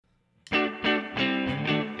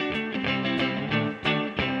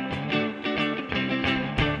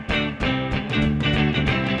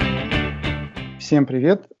Всем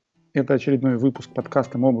привет! Это очередной выпуск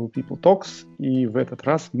подкаста Mobile People Talks, и в этот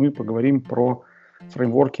раз мы поговорим про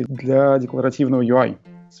фреймворки для декларативного UI,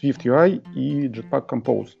 SwiftUI и Jetpack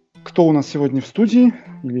Compose. Кто у нас сегодня в студии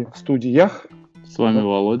или в студиях? С вами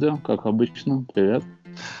Володя, как обычно. Привет.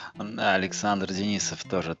 Александр Денисов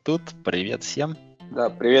тоже тут. Привет всем. Да,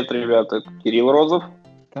 привет, ребята. Это Кирилл Розов.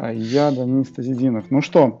 Да, я Денис Тазидинов. Ну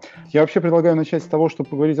что, я вообще предлагаю начать с того,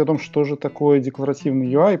 чтобы поговорить о том, что же такое декларативный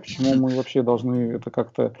UI, почему мы вообще должны это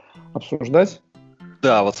как-то обсуждать.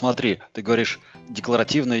 Да, вот смотри, ты говоришь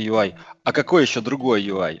декларативный UI, а какой еще другой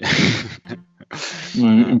UI?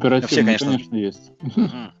 Ну, императивный, конечно, есть.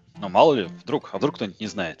 Ну, мало ли, вдруг кто-нибудь не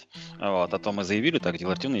знает. Вот, а то мы заявили так,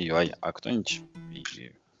 декларативный UI, а кто-нибудь...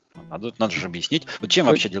 Надо же объяснить. Вот чем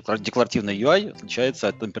вообще декларативный UI отличается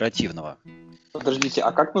от императивного? Подождите,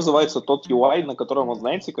 а как называется тот UI, на котором, вы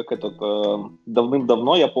знаете, как этот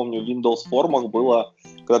давным-давно, я помню, в Windows формах было,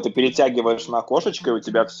 когда ты перетягиваешь на окошечко, и у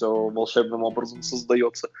тебя все волшебным образом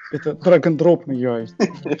создается. Это drag-and-dropный UI.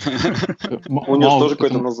 У него тоже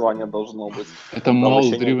какое-то название должно быть. Это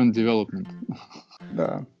model-driven development.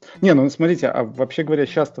 Да. Не, ну смотрите, а вообще говоря,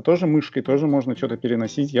 сейчас-то тоже мышкой тоже можно что-то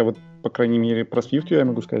переносить. Я вот, по крайней мере, про SwiftUI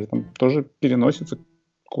могу сказать, там тоже переносится,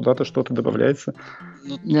 куда-то что-то добавляется.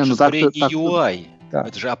 Ну, скорее не UI. Да.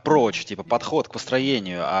 Это же approach, типа подход к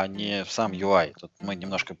построению, а не сам UI. Тут мы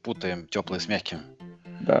немножко путаем теплое с мягким.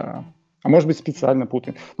 Да. А может быть, специально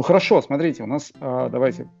путаем. Ну хорошо, смотрите, у нас,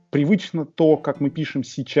 давайте, привычно то, как мы пишем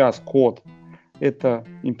сейчас код, это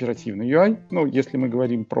императивный UI. Ну, если мы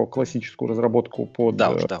говорим про классическую разработку под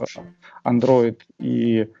Android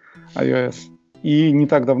и iOS. И не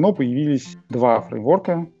так давно появились два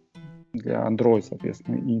фреймворка для Android,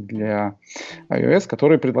 соответственно, и для iOS,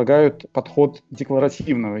 которые предлагают подход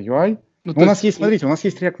декларативного UI. У нас есть, смотрите, у нас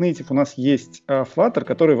есть React Native, у нас есть Flutter,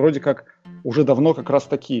 которые вроде как уже давно как раз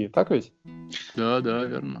такие, так ведь? Да,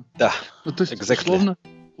 верно. Да, ну, то есть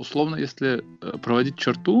условно, если проводить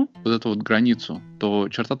черту, вот эту вот границу, то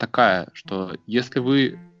черта такая, что если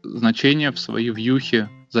вы значения в свои вьюхи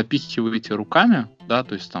запихиваете руками, да,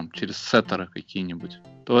 то есть там через сеттеры какие-нибудь,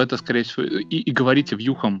 то это, скорее всего, и говорите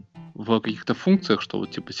вьюхам в каких-то функциях, что вот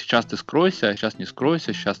типа сейчас ты скройся, а сейчас не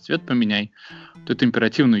скройся, сейчас цвет поменяй, то это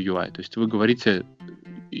императивный UI. То есть вы говорите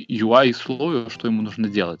UI слою, что ему нужно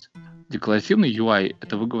делать. Декларативный UI —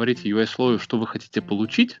 это вы говорите UI слою, что вы хотите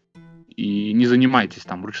получить, и не занимайтесь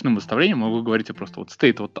там ручным выставлением, а вы говорите просто вот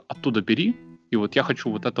state вот оттуда бери, и вот я хочу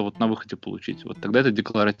вот это вот на выходе получить. Вот тогда это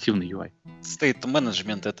декларативный UI. State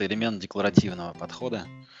management — это элемент декларативного подхода.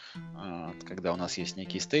 Когда у нас есть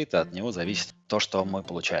некий state, от него зависит то, что мы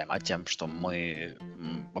получаем. А тем, что мы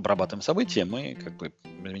обрабатываем события, мы как бы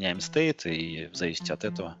меняем state, и в зависимости от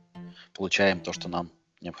этого получаем то, что нам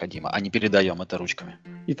необходимо, а не передаем это ручками.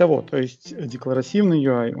 Итого, то есть декларативный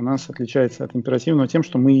UI у нас отличается от императивного тем,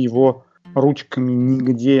 что мы его ручками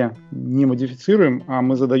нигде не модифицируем, а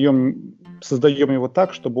мы создаем его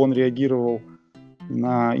так, чтобы он реагировал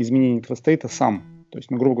на изменение этого стейта сам. То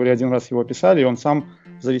есть мы, грубо говоря, один раз его описали, и он сам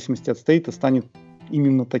в зависимости от стейта станет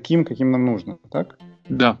именно таким, каким нам нужно, так?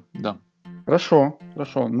 Да. Хорошо.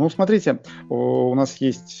 Ну, смотрите, у нас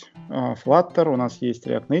есть Flutter, у нас есть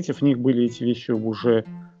React Native, в них были эти вещи уже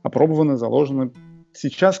опробованы, заложены.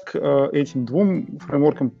 Сейчас к этим двум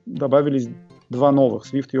фреймворкам добавились два новых: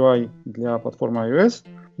 SwiftUI для платформы iOS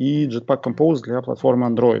и Jetpack Compose для платформы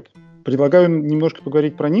Android. Предлагаю немножко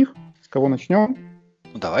поговорить про них. С кого начнем?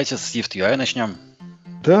 Давайте с SwiftUI начнем.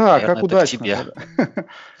 Да, наверное, как удачно.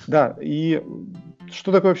 Да, и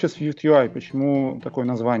что такое вообще SwiftUI? Почему такое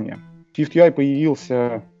название? SwiftUI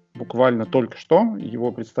появился буквально только что.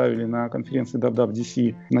 Его представили на конференции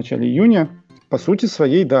WWDC в начале июня. По сути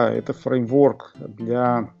своей, да, это фреймворк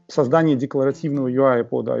для создания декларативного UI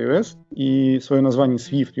под iOS. И свое название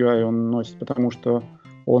SwiftUI он носит, потому что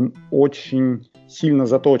он очень сильно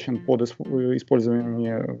заточен под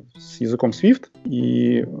использование с языком Swift.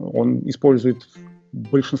 И он использует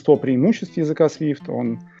большинство преимуществ языка Swift.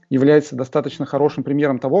 Он является достаточно хорошим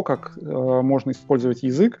примером того, как можно использовать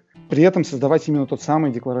язык, при этом создавать именно тот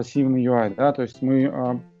самый декларативный UI. Да? То есть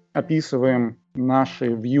мы описываем наши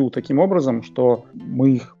view таким образом, что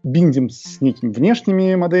мы их биндим с некими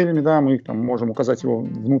внешними моделями, да, мы их там можем указать его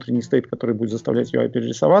внутренний стейт, который будет заставлять UI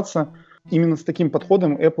перерисоваться. Именно с таким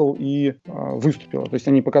подходом Apple и выступила. То есть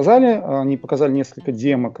они показали несколько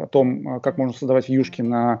демок о том, как можно создавать вьюшки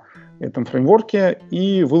на этом фреймворке,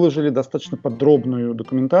 и выложили достаточно подробную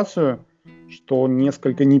документацию, что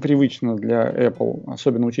несколько непривычно для Apple,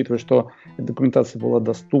 особенно учитывая, что эта документация была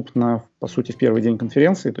доступна, по сути, в первый день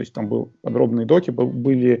конференции, то есть там был подробные доки,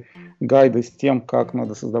 были гайды с тем, как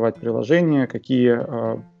надо создавать приложение, с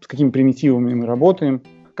какими примитивами мы работаем.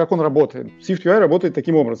 как он работает? SwiftUI работает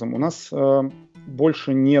таким образом. У нас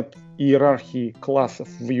больше нет иерархии классов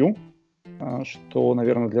view, что,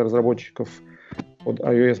 наверное, для разработчиков под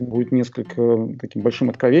iOS будет несколько таким большим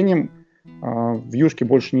откровением. Вьюшки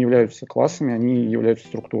больше не являются классами, они являются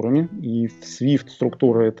структурами. И в Swift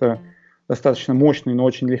структура — это достаточно мощный, но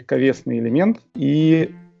очень легковесный элемент.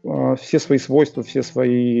 И все свои свойства, все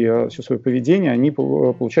свое поведение они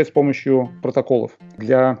получают с помощью протоколов.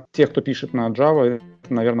 Для тех, кто пишет на Java,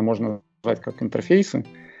 это, наверное, можно назвать как интерфейсы.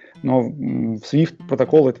 Но в Swift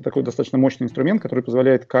протокол — это такой достаточно мощный инструмент, который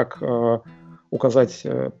позволяет как указать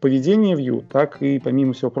поведение view, так и,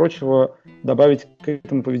 помимо всего прочего, добавить к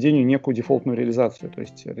этому поведению некую дефолтную реализацию, то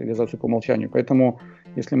есть реализацию по умолчанию. Поэтому,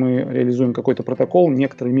 если мы реализуем какой-то протокол,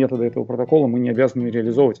 некоторые методы этого протокола мы не обязаны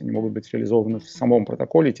реализовывать, они могут быть реализованы в самом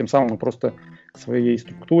протоколе, и тем самым мы просто к своей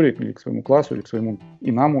структуре, или к своему классу, или к своему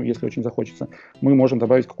инаму, если очень захочется, мы можем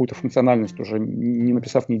добавить какую-то функциональность, уже не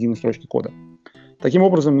написав ни единой строчки кода. Таким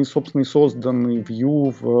образом, мы, собственно, и созданы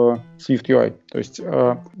view в SwiftUI. То есть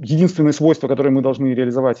единственное свойство, которое мы должны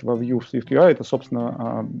реализовать во view в SwiftUI, это,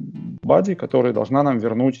 собственно, body, которая должна нам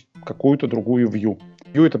вернуть какую-то другую view.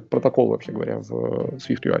 View — это протокол, вообще говоря, в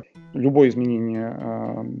SwiftUI. Любое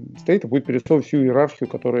изменение стейта будет перерисовывать всю иерархию,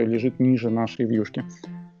 которая лежит ниже нашей вьюшки.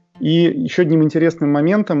 И еще одним интересным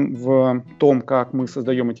моментом в том, как мы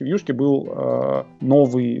создаем эти вьюшки, был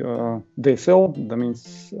новый DSL, Domain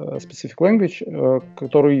Specific Language,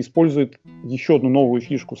 который использует еще одну новую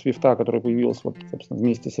фишку Swift, которая появилась собственно,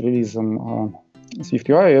 вместе с релизом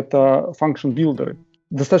SwiftUI, это Function Builder.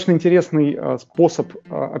 Достаточно интересный способ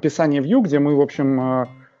описания view, где мы, в общем,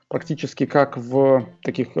 практически как в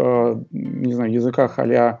таких, не знаю, языках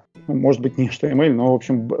а-ля, может быть, не HTML, но, в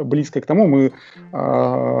общем, близко к тому, мы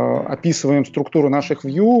описываем структуру наших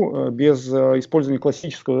view без использования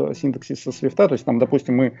классического синтаксиса Swift. То есть, там,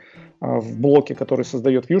 допустим, мы в блоке, который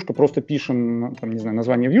создает вьюшку, просто пишем, там, не знаю,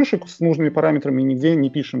 название вьюшек с нужными параметрами, нигде не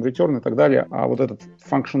пишем return и так далее. А вот этот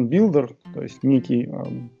function builder, то есть некий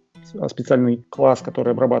специальный класс,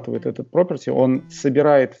 который обрабатывает этот property, он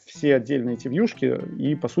собирает все отдельные эти вьюшки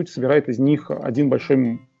и, по сути, собирает из них один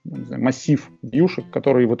большой, не знаю, массив вьюшек,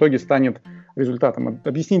 который в итоге станет результатом.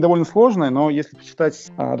 Объяснить довольно сложно, но если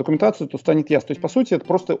почитать документацию, то станет ясно. То есть, по сути, это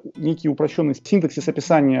просто некий упрощенный синтаксис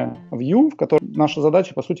описания view, в котором наша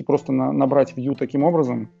задача, по сути, просто набрать view таким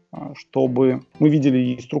образом, чтобы мы видели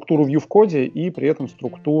и структуру view в коде, и при этом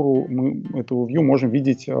структуру мы этого view можем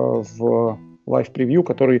видеть в live preview,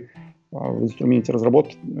 который в инструменте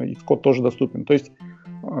разработки и в код тоже доступен. То есть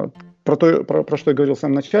про что я говорил в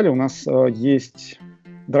самом начале, у нас есть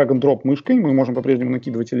drag-and-drop мышкой, мы можем по-прежнему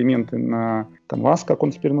накидывать элементы на canvas, как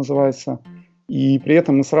он теперь называется, и при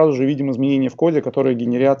этом мы сразу же видим изменения в коде, которые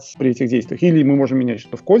генерятся при этих действиях. Или мы можем менять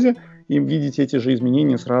что-то в коде и видеть эти же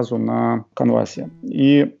изменения сразу на канвасе.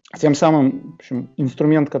 И тем самым, в общем,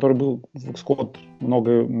 инструмент, который был в Xcode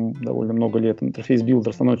довольно много лет, интерфейс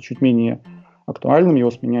Builder, становится чуть менее актуальным,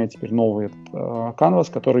 его сменяет теперь новый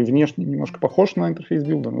Canvas, который внешне немножко похож на интерфейс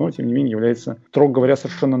Builder, но тем не менее является, строго говоря,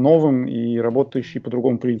 совершенно новым и работающий по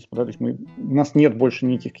другому принципу. Да? То есть у нас нет больше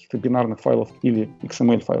никаких каких-то бинарных файлов или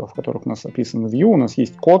XML файлов, в которых у нас описано view, у нас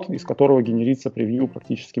есть код, из которого генерится превью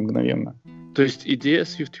практически мгновенно. То есть идея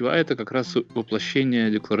SwiftUI — это как раз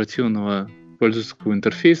воплощение декларативного пользовательского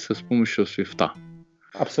интерфейса с помощью Swift.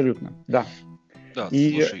 Абсолютно, да. Да,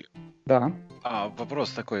 слушай. Да.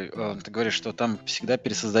 Вопрос такой. Ты говоришь, что там всегда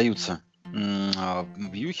пересоздаются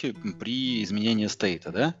вьюхи при изменении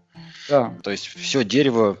стейта, да? Да. То есть все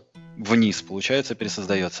дерево вниз, получается,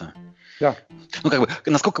 пересоздается. Да. Ну, как бы,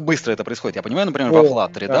 насколько быстро это происходит? Я понимаю, например, во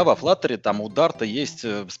Flutter, да, во Flutter там у Dart есть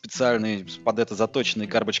специальный под это заточенный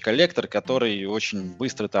garbage collector, который очень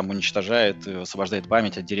быстро там уничтожает, освобождает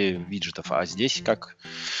память от деревьев виджетов. А здесь как?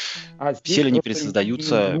 Все ли они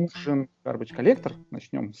пересоздаются? Нужен garbage collector,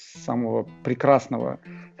 начнем с самого прекрасного,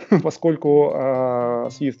 поскольку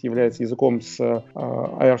Swift является языком с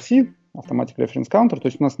IRC, Automatic Reference Counter, то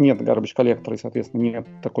есть у нас нет garbage collector и, соответственно, нет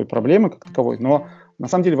такой проблемы как таковой, но на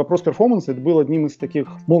самом деле вопрос перформанса это был одним из таких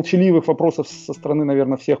молчаливых вопросов со стороны,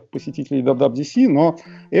 наверное, всех посетителей WWDC, но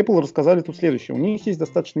Apple рассказали тут следующее. У них есть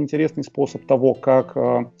достаточно интересный способ того, как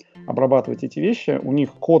обрабатывать эти вещи. У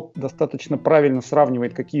них код достаточно правильно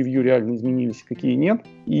сравнивает, какие view реально изменились, какие нет,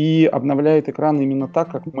 и обновляет экран именно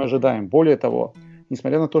так, как мы ожидаем. Более того,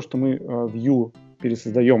 несмотря на то, что мы view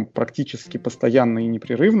пересоздаем практически постоянно и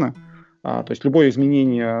непрерывно, то есть любое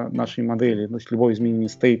изменение нашей модели, то есть любое изменение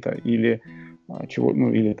стейта или чего,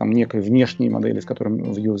 или там некой внешней модели, с которой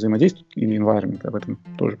view взаимодействует, или environment, об этом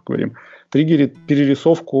тоже поговорим, триггерит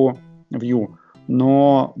перерисовку view.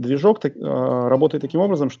 Но движок работает таким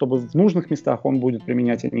образом, чтобы в нужных местах он будет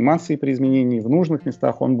применять анимации при изменении, в нужных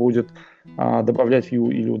местах он будет добавлять view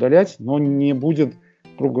или удалять, но не будет,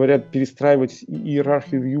 грубо говоря, перестраивать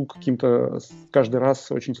иерархию view каким-то каждый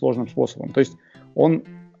раз очень сложным способом. То есть он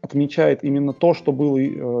отмечает именно то, что было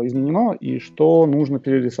изменено и что нужно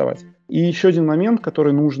перерисовать. И еще один момент,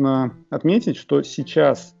 который нужно отметить, что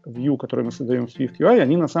сейчас view, который мы создаем в SwiftUI,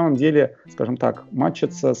 они на самом деле, скажем так,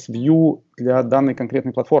 матчатся с view для данной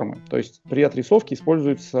конкретной платформы. То есть при отрисовке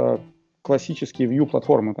используются классические view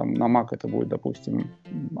платформы. Там на Mac это будет, допустим,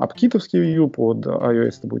 AppKit-овский view, под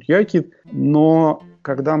iOS это будет UIKit. Но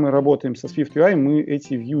когда мы работаем со SwiftUI, мы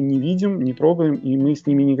эти view не видим, не трогаем, и мы с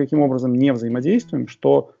ними никаким образом не взаимодействуем,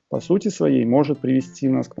 что по сути своей может привести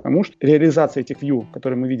нас к тому, что реализация этих view,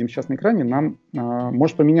 которые мы видим сейчас на экране, нам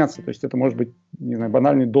может поменяться. То есть это может быть, не знаю,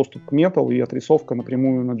 банальный доступ к metal и отрисовка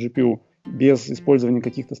напрямую на GPU без использования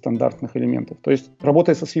каких-то стандартных элементов. То есть,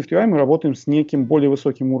 работая со SwiftUI, мы работаем с неким более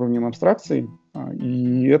высоким уровнем абстракции,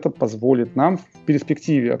 и это позволит нам в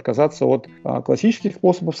перспективе отказаться от классических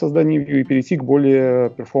способов создания view и перейти к более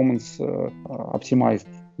performance-optimized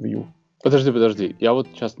view. Подожди, я вот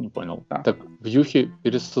сейчас не понял. Да. Так, вьюхи,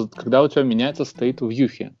 когда у тебя меняется стейт в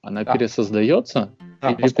вьюхе, она пересоздается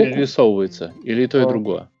или перерисовывается, или и то, и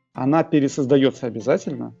другое? Она пересоздается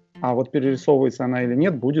обязательно, а вот перерисовывается она или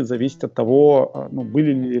нет, будет зависеть от того,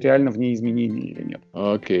 были ли реально в ней изменения или нет.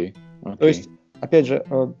 Окей. То есть, опять же,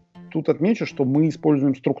 тут отмечу, что мы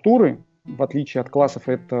используем структуры, в отличие от классов,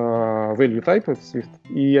 это value type в Swift,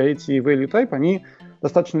 и эти value type, они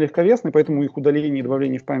достаточно легковесны, поэтому их удаление и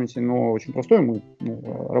добавление в памяти, очень простое, мы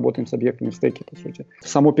работаем с объектами в стеке, по сути.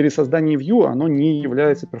 Само пересоздание view, оно не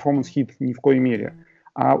является performance hit ни в коей мере,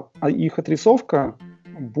 а их отрисовка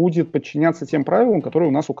будет подчиняться тем правилам, которые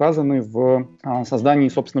у нас указаны в создании,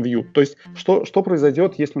 собственно, view. То есть, что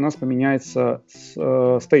произойдет, если у нас поменяется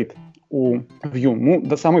state у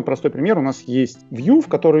view? Самый простой пример, у нас есть view, в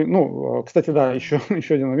который, кстати, да, еще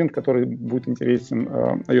один момент, который будет интересен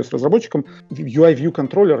iOS-разработчикам. UI view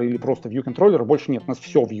controller или просто view controller больше нет, у нас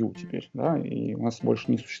все view теперь, да, и у нас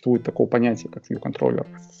больше не существует такого понятия, как view controller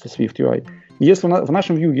со SwiftUI. Если в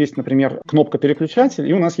нашем view есть, например, кнопка переключатель,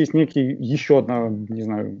 и у нас есть еще одна, не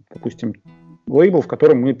знаю, допустим, лейбл, в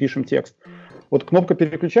котором мы пишем текст. Вот кнопка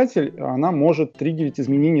переключатель, она может триггерить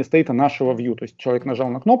изменение стейта нашего view. То есть человек нажал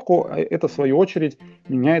на кнопку, а это в свою очередь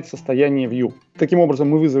меняет состояние view. Таким образом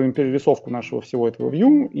мы вызовем перерисовку нашего всего этого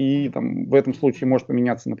view, и в этом случае может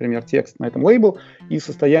поменяться, например, текст на этом лейбл, и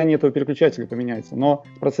состояние этого переключателя поменяется. Но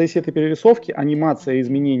в процессе этой перерисовки анимация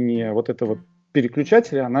изменения вот этого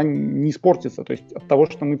переключателя, она не испортится. То есть от того,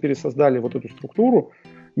 что мы пересоздали вот эту структуру,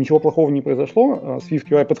 ничего плохого не произошло.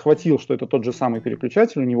 SwiftUI подхватил, что это тот же самый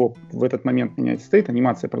переключатель, у него в этот момент меняется стейт,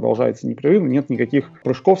 анимация продолжается непрерывно, нет никаких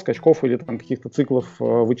прыжков, скачков или каких-то циклов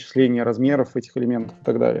вычисления размеров этих элементов и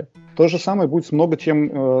так далее. То же самое будет с много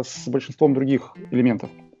чем с большинством других элементов.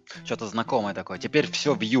 Что-то знакомое такое. Теперь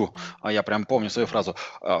все view. Я прям помню свою фразу.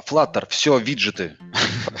 Flutter, все виджеты.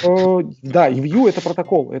 Да, и view это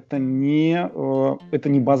протокол, это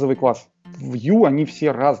не базовый класс. View, они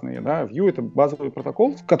все разные, да. View — это базовый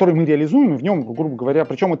протокол, который мы реализуем, и в нем, грубо говоря,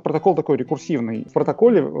 причем этот протокол такой рекурсивный. В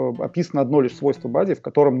протоколе описано одно лишь свойство body, в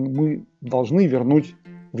котором мы должны вернуть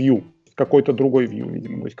view, какой-то другой view,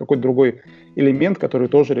 видимо, то есть какой-то другой элемент, который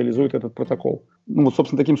тоже реализует этот протокол.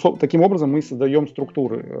 Собственно, таким образом мы создаем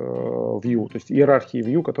структуры view, то есть иерархии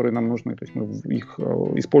view, которые нам нужны. То есть мы их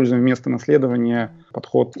используем вместо наследования,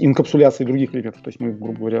 подход инкапсуляции других элементов. То есть мы,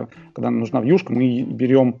 грубо говоря, когда нам нужна вьюшка, мы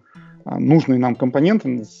берем нужные нам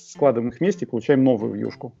компоненты, складываем их вместе и получаем новую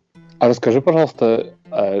вьюшку. А расскажи, пожалуйста,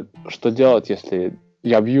 что делать, если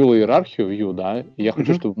я объявил иерархию view, да, и я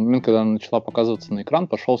хочу, чтобы в момент, когда она начала показываться на экран,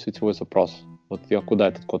 пошел сетевой запрос. Вот я куда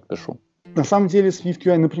этот код пишу? На самом деле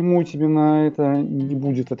SwiftUI напрямую тебе на это не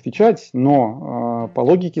будет отвечать, но по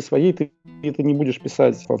логике своей ты это не будешь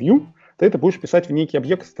писать во view, ты это будешь писать в некий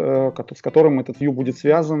объект, с которым этот view будет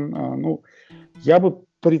связан. Я бы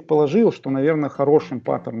предположил, что, наверное, хорошим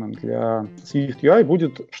паттерном для SwiftUI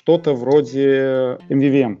будет что-то вроде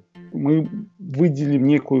MVVM. Мы выделим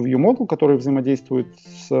некую view-модуль, который взаимодействует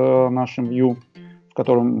с нашим view, в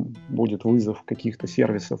котором будет вызов каких-то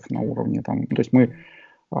сервисов на уровне. То есть мы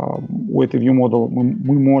у этой view-модуль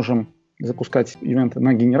мы можем запускать ивенты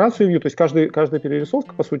на генерацию view. То есть каждая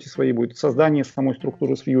перерисовка, по сути своей, будет создание самой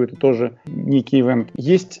структуры с view. Это тоже некий ивент.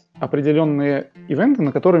 Есть определенные ивенты,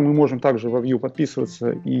 на которые мы можем также во view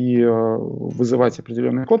подписываться и вызывать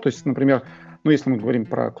определенный код. То есть, например, если мы говорим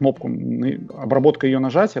про кнопку, обработка ее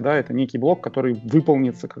нажатия, да, это некий блок, который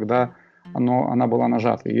выполнится, когда она была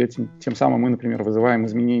нажата. И тем самым мы, например, вызываем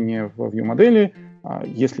изменения в view-модели.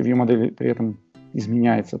 Если view-модель при этом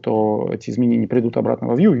изменяется, то эти изменения придут обратно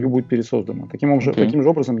во Vue, Vue будет пересоздано. Таким же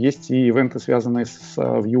образом есть и ивенты, связанные с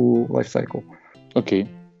Vue Lifecycle. Окей.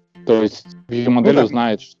 То есть Vue-модель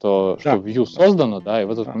узнает, что Vue создано, да, и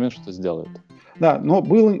в этот момент что-то сделает. Да, но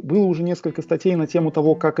было уже несколько статей на тему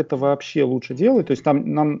того, как это вообще лучше делать. То есть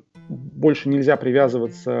там нам больше нельзя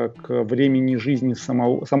привязываться к времени жизни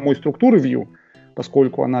самой структуры Vue,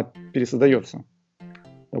 поскольку она пересоздается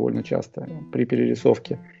довольно часто при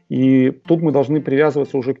перерисовке. И тут мы должны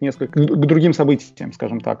привязываться уже к другим событиям,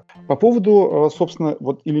 скажем так. По поводу, собственно,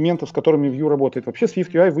 вот элементов, с которыми Vue работает. Вообще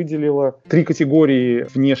SwiftUI выделила 3 категории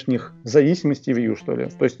внешних зависимостей Vue, что ли.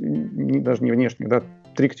 То есть даже не внешних, да,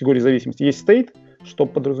 3 категории зависимости. Есть state, что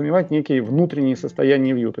подразумевает некие внутренние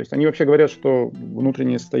состояния Vue. То есть они вообще говорят, что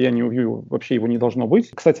внутреннее состояние у Vue вообще его не должно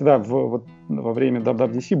быть. Кстати, да, во время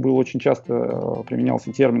WWDC был очень часто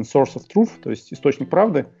применялся термин source of truth, то есть источник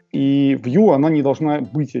правды. И Vue, она не должна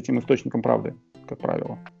быть этим источником правды, как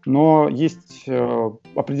правило. Но есть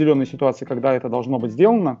определенные ситуации, когда это должно быть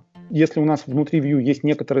сделано. Если у нас внутри Vue есть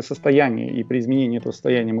некоторые состояния, и при изменении этого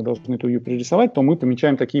состояния мы должны эту Vue перерисовать, то мы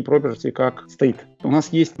помечаем такие property, как state. У нас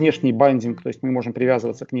есть внешний байдинг, то есть мы можем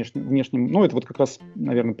привязываться к внешним, ну это вот как раз,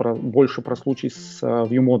 наверное, больше про случай с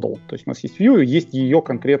Vue Model. То есть у нас есть Vue, и есть ее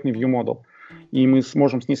конкретный Vue Model. И мы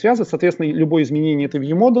сможем с ней связываться. Соответственно, любое изменение этой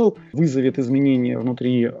Vue Model вызовет изменения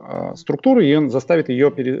внутри структуры, и он заставит ее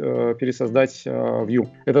пересоздать Vue.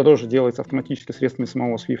 Это тоже делается автоматически средствами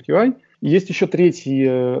самого SwiftUI. И есть еще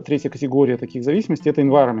третья категория таких зависимостей, это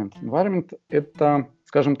environment. Environment — это,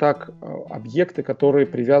 скажем так, объекты, которые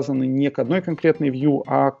привязаны не к одной конкретной Vue,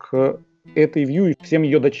 а к этой Vue и всем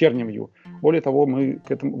ее дочерним Vue. Более того, мы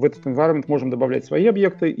в этот environment можем добавлять свои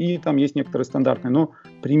объекты, и там есть некоторые стандартные. Но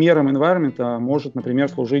примером environment может, например,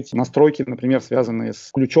 служить настройки, например, связанные с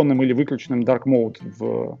включенным или выключенным dark mode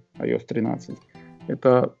в iOS 13.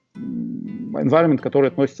 Это environment, который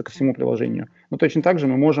относится ко всему приложению. Но точно так же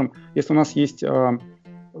мы можем, если у нас есть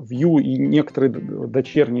Vue и некоторые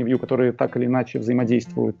дочерние Vue, которые так или иначе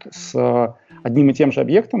взаимодействуют с одним и тем же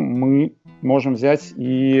объектом, мы можем взять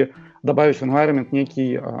и добавить в environment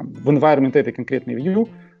в environment этой конкретной Vue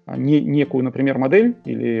некую, например, модель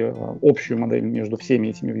или общую модель между всеми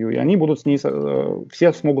этими Vue, и они будут с ней,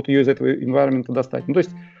 все смогут ее из этого environment достать. Ну, то есть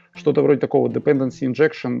что-то вроде такого dependency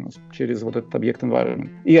injection через вот этот объект environment.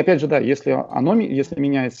 И опять же, да, если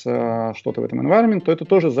меняется что-то в этом environment, то это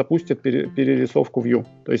тоже запустит перерисовку Vue.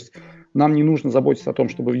 То есть нам не нужно заботиться о том,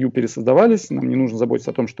 чтобы Vue пересоздавались, нам не нужно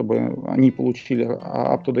заботиться о том, чтобы они получили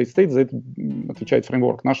up-to-date state, за это отвечает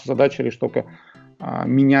фреймворк. Наша задача лишь только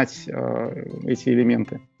менять эти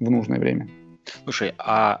элементы в нужное время. Слушай,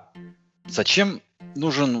 а зачем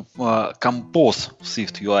нужен Compose в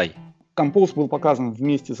SwiftUI? Compose был показан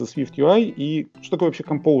вместе со SwiftUI, и что такое вообще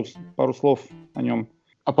Compose? Пару слов о нем.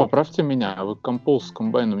 А поправьте меня, вы Compose с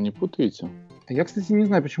комбайном не путаете? Я, кстати, не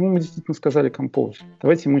знаю, почему мы действительно сказали Compose.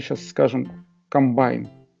 Давайте мы сейчас скажем Combine.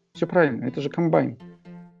 Все правильно, это же Combine.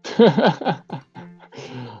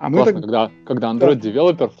 Классно, когда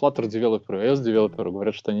Android-девелопер, Flutter-девелопер, iOS-девелопер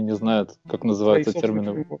говорят, что они не знают, как называются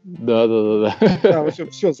термины. Да. Да,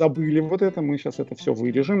 все забыли вот это, мы сейчас это все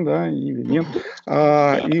вырежем, да, или нет.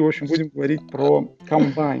 И, в общем, будем говорить про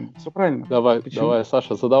Combine. Все правильно? Давай,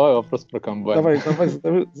 Саша, задавай вопрос про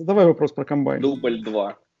Combine. Задавай вопрос про Combine. Дубль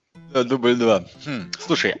 2. Дубль 2.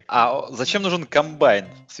 Слушай, а зачем нужен комбайн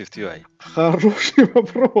в SwiftUI? Хороший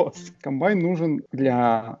вопрос. Комбайн нужен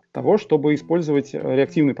для того, чтобы использовать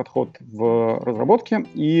реактивный подход в разработке.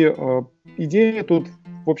 И идея тут,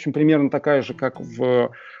 в общем, примерно такая же, как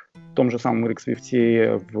в том же самом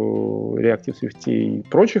RxSwift, в Reactive Swift и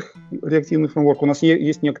прочих реактивных фреймворках. У нас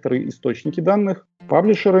есть некоторые источники данных,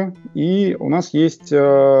 паблишеры, и у нас есть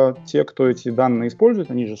те, кто эти данные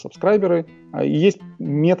использует, они же сабскрайберы. И есть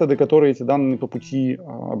методы, которые эти данные по пути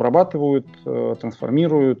обрабатывают,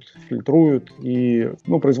 трансформируют, фильтруют и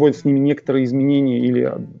производят с ними некоторые изменения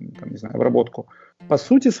или обработку. По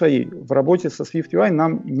сути своей, в работе со SwiftUI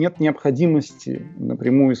нам нет необходимости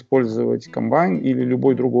напрямую использовать Combine или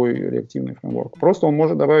любой другой реактивный фреймворк. Просто он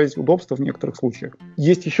может добавить удобства в некоторых случаях.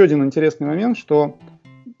 Есть еще один интересный момент, что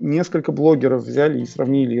несколько блогеров взяли и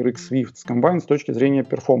сравнили RxSwift с Combine с точки зрения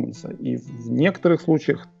перформанса. И в некоторых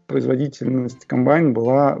случаях производительность Combine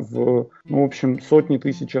была в сотни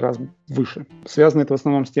тысяч раз выше. Связано это в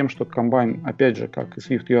основном с тем, что Combine, опять же, как и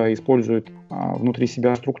SwiftUI, использует внутри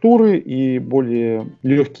себя структуры и более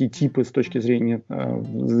легкие типы с точки зрения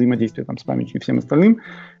взаимодействия с памятью и всем остальным.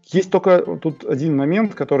 Есть только тут один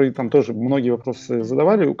момент, который там тоже многие вопросы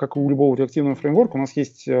задавали. Как у любого реактивного фреймворка, у нас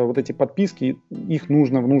есть вот эти подписки, их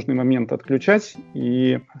нужно в нужный момент отключать.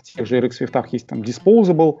 И в тех же RxSwift есть там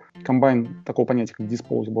disposable. Combine, такого понятия как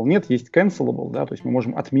disposable cancellable. Нет, есть cancelable, да, то есть мы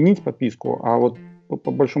можем отменить подписку, а вот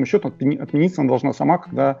по большому счету отмениться она должна сама,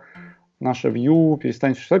 когда наша view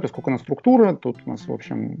перестанет существовать, поскольку она структура, тут у нас, в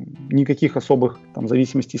общем, никаких особых там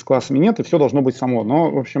зависимостей с классами нет, и все должно быть само.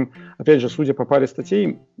 Но, в общем, опять же, судя по паре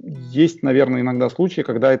статей, есть, наверное, иногда случаи,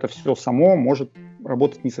 когда это все само может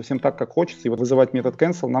работать не совсем так, как хочется, и вот вызывать метод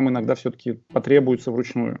cancel нам иногда все-таки потребуется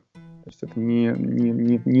вручную. То есть это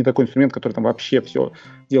не такой инструмент, который там вообще все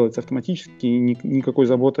делается автоматически, и никакой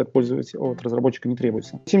заботы от пользователя, от разработчика не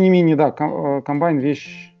требуется. Тем не менее, да, комбайн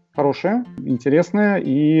вещь хорошая, интересная,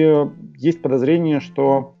 и есть подозрение,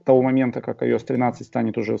 что с того момента, как iOS 13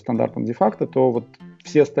 станет уже стандартом де-факто, то вот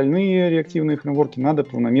все остальные реактивные фреймворки надо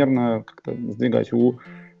планомерно как-то сдвигать. У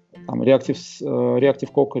Reactive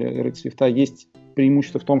Coq и Swift есть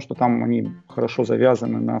преимущество в том, что там они хорошо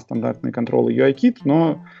завязаны на стандартные контролы UI-Kit,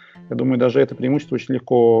 но я думаю, даже это преимущество очень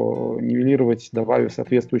легко нивелировать, добавив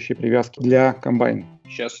соответствующие привязки для комбайна.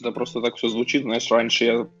 Сейчас это просто так все звучит. Знаешь, раньше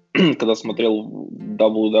я, когда смотрел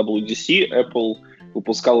WWDC, Apple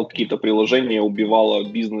выпускала какие-то приложения, убивала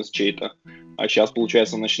бизнес чей-то. А сейчас,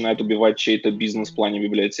 получается, начинает убивать чей-то бизнес в плане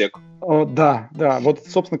библиотек. Да. Вот,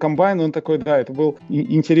 собственно, комбайн, он такой, да, это был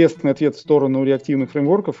интересный ответ в сторону реактивных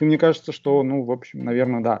фреймворков. И мне кажется, что, в общем,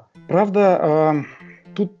 наверное, да. Правда,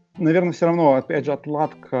 тут, наверное, все равно, опять же,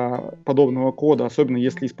 отладка подобного кода, особенно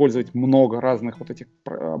если использовать много разных вот этих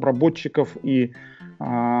обработчиков и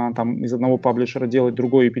там из одного паблишера делать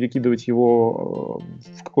другой и перекидывать его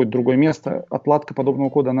в какое-то другое место, отладка подобного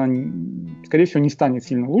кода, она, скорее всего, не станет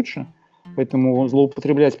сильно лучше. Поэтому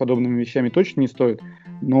злоупотреблять подобными вещами точно не стоит.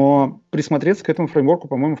 Но присмотреться к этому фреймворку,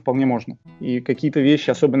 по-моему, вполне можно. И какие-то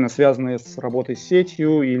вещи, особенно связанные с работой с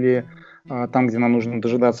сетью или там, где нам нужно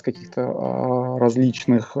дожидаться каких-то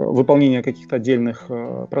различных, выполнения каких-то отдельных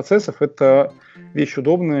процессов, это вещь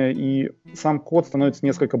удобная, и сам код становится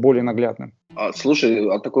несколько более наглядным. Слушай,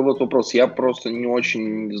 такой вот вопрос. Я просто не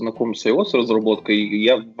очень знаком с iOS-разработкой.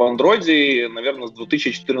 Я в Android, наверное, с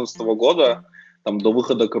 2014 года там до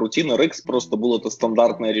выхода карутины RX просто было это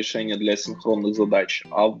стандартное решение для синхронных задач.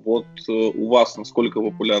 А вот у вас насколько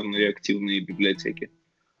популярны реактивные библиотеки?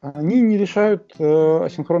 Они не решают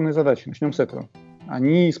асинхронные задачи. Начнем с этого.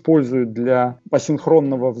 Они используют для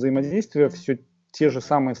асинхронного взаимодействия все те же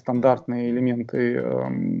самые стандартные элементы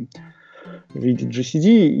в виде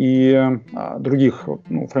GCD и других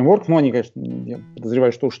фреймворков. Они, конечно, я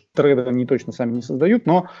подозреваю, что уж треды они точно сами не создают,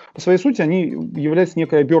 но по своей сути они являются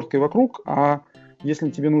некой оберткой вокруг, а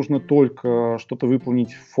если тебе нужно только что-то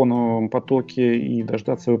выполнить в фоновом потоке и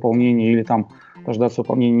дождаться выполнения, или там дождаться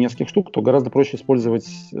выполнения нескольких штук, то гораздо проще использовать,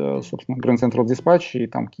 собственно, Grand Central Dispatch и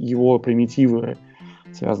там его примитивы,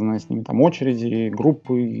 связанные с ними, там очереди,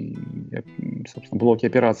 группы и, собственно, блоки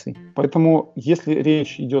операций. Поэтому, если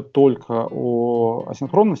речь идет только о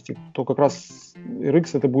асинхронности, то как раз RX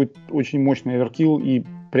это будет очень мощный оверкилл, и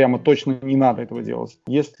прямо точно не надо этого делать.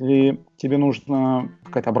 Если тебе нужна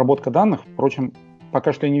какая-то обработка данных, впрочем,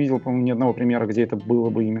 пока что я не видел, по-моему, ни одного примера, где это было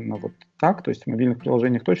бы именно вот так. То есть в мобильных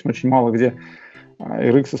приложениях точно очень мало где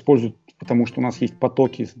RX используют, потому что у нас есть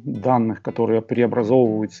потоки данных, которые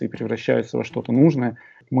преобразовываются и превращаются во что-то нужное.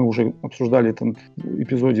 Мы уже обсуждали это в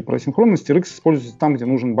эпизоде про синхронность. RX используется там, где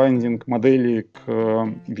нужен байдинг модели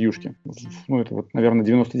к вьюшке. Это вот, наверное,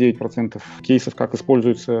 99% кейсов, как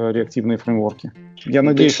используются реактивные фреймворки. Я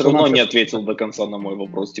надеюсь, ты все равно не ответил до конца на мой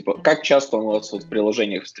вопрос. Типа, как часто у вас в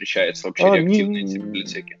приложениях встречаются вообще реактивные эти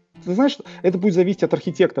библиотеки? Ты знаешь, это будет зависеть от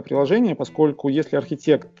архитекта приложения, поскольку если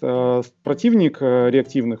архитект противник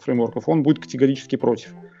реактивных фреймворков, он будет категорически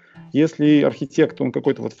против. Если архитект, он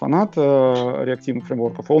какой-то вот фанат реактивных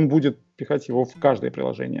фреймворков, он будет пихать его в каждое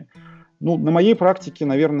приложение. На моей практике,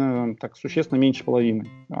 наверное, так существенно меньше половины,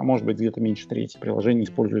 а может быть где-то меньше трети приложений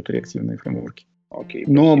используют реактивные фреймворки. Okay,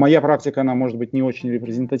 но моя практика, она может быть не очень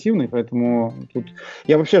репрезентативной, поэтому тут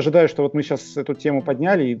я вообще ожидаю, что вот мы сейчас эту тему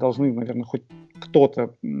подняли и должны, наверное, хоть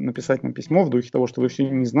кто-то написать нам письмо в духе того, что вы все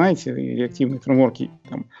не знаете, и реактивные фреймворки,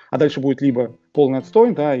 а дальше будет либо полный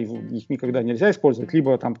отстой, да, и их никогда нельзя использовать,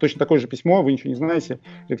 либо там точно такое же письмо, вы ничего не знаете,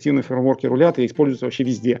 реактивные фреймворки рулят и используются вообще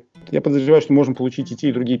везде. Я подозреваю, что мы можем получить и те,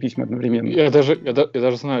 и другие письма одновременно. Я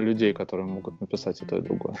даже знаю людей, которые могут написать и то, и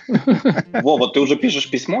другое. Вова, ты уже пишешь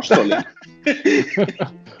письмо, что ли?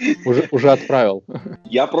 Уже отправил.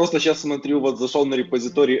 Я просто сейчас смотрю, вот зашел на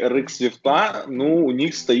репозиторий RX Swift, у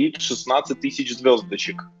них стоит 16 тысяч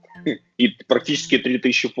звездочек и практически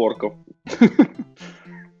 3000 форков.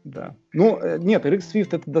 Да. Нет, RX Swift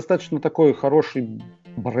это достаточно такой хороший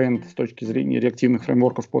бренд с точки зрения реактивных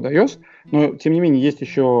фреймворков под iOS, но тем не менее есть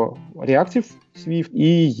еще Reactive Swift и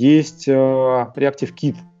есть Reactive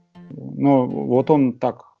Kit. Но вот он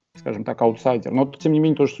так, скажем так, аутсайдер, но тем не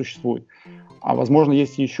менее тоже существует. А возможно,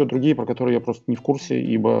 есть еще другие, про которые я просто не в курсе,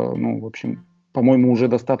 ибо, в общем, по-моему, уже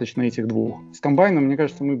достаточно этих двух. С комбайном, мне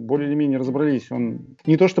кажется, мы более или менее разобрались. Он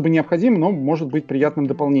не то чтобы необходим, но может быть приятным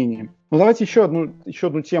дополнением. Но давайте еще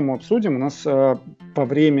одну тему обсудим. У нас во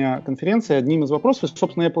время конференции одним из вопросов,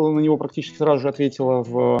 собственно, Apple на него практически сразу же ответила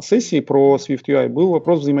в сессии про SwiftUI, был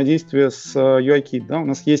вопрос взаимодействия с UIKit. Да? У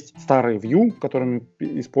нас есть старые Vue, которыми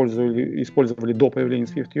использовали до появления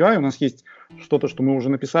SwiftUI. У нас есть что-то, что мы уже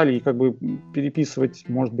написали, и как бы переписывать,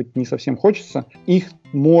 может быть, не совсем хочется. Их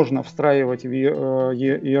можно встраивать в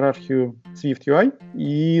иерархию SwiftUI,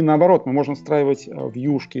 и наоборот, мы можем встраивать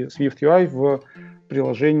вьюшки SwiftUI в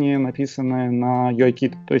приложение, написанное на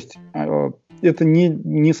UIKit. То есть это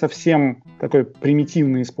не совсем такой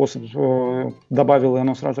примитивный способ, добавил, и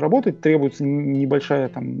оно сразу работает. Требуется небольшая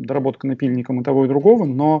доработка напильником и того, и другого,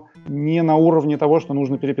 но не на уровне того, что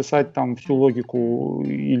нужно переписать всю логику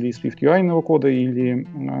или SwiftUI кода, или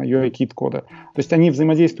UIKit кода. То есть они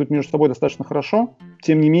взаимодействуют между собой достаточно хорошо.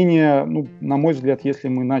 Тем не менее, на мой взгляд, если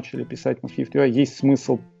мы начали писать на SwiftUI, есть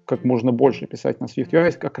смысл как можно больше писать на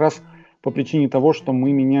SwiftUI, как раз по причине того, что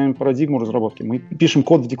мы меняем парадигму разработки. Мы пишем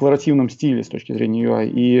код в декларативном стиле с точки зрения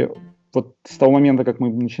UI, и вот с того момента, как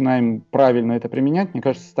мы начинаем правильно это применять, мне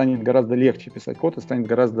кажется, станет гораздо легче писать код, и станет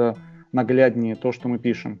гораздо нагляднее то, что мы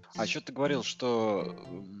пишем. А еще ты говорил, что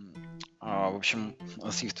в общем,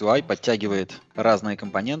 SwiftUI подтягивает разные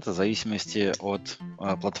компоненты в зависимости от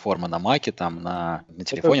платформы на Mac, на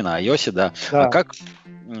телефоне, на iOS, да. Да. А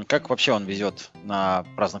как вообще он везет на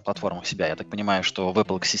разных платформах себя? Я так понимаю, что в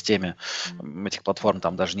Apple экосистеме этих платформ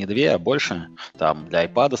даже не две, а больше. Там для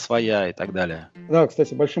iPad своя и так далее. Да,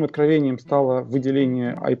 кстати, большим откровением стало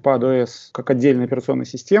выделение iPadOS как отдельной операционной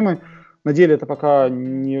системы. На деле это пока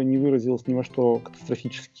не выразилось ни во что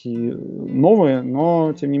катастрофически новое,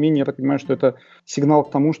 но, тем не менее, я так понимаю, что это сигнал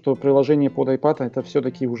к тому, что приложения под iPad — это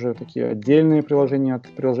все-таки уже такие отдельные приложения от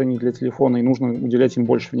приложений для телефона, и нужно уделять им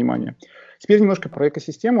больше внимания. Теперь немножко про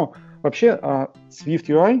экосистему. Вообще,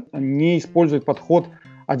 SwiftUI не использует подход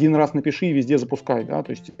 «один раз напиши и везде запускай». Да?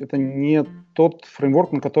 То есть это не тот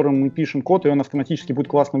фреймворк, на котором мы пишем код, и он автоматически будет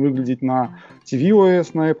классно выглядеть на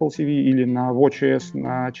tvOS, на Apple TV, или на WatchOS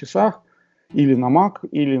на часах, или на Mac,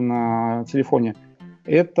 или на телефоне.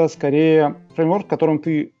 Это скорее фреймворк, в котором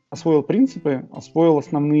ты освоил принципы, освоил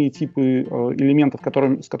основные типы элементов,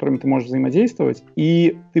 с которыми ты можешь взаимодействовать,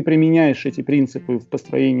 и ты применяешь эти принципы в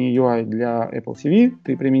построении UI для Apple TV,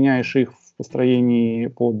 ты применяешь их в построении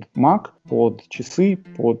под Mac, под часы,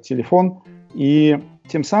 под телефон, и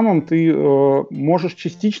тем самым ты можешь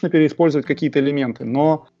частично переиспользовать какие-то элементы,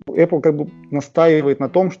 но Apple настаивает на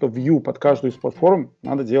том, что view под каждую из платформ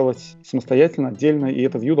надо делать самостоятельно, отдельно, и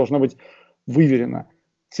это view должно быть выверено.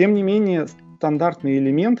 Тем не менее, стандартные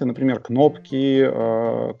элементы, например, кнопки,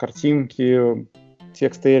 картинки,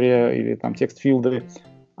 текст-area или текст-филды,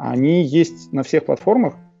 они есть на всех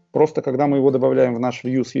платформах. Просто когда мы его добавляем в наш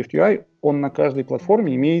view SwiftUI, он на каждой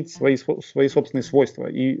платформе имеет свои собственные свойства,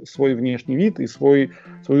 и свой внешний вид, и свою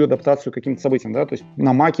адаптацию к каким-то событиям. Да? То есть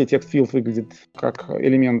на Mac текст-филд выглядит как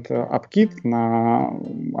элемент AppKit, на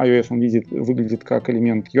iOS он выглядит как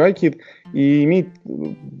элемент UIKit, и имеет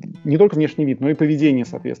не только внешний вид, но и поведение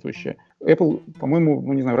соответствующее. Apple, по-моему,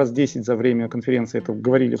 раз 10 за время конференции это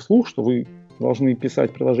говорили вслух, что вы должны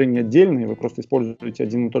писать приложения отдельные, вы просто используете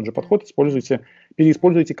один и тот же подход,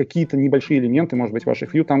 переиспользуйте какие-то небольшие элементы, может быть,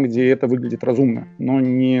 ваших view, там, где это выглядит разумно, но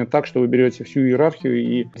не так, что вы берете всю иерархию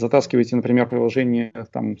и затаскиваете, например, приложение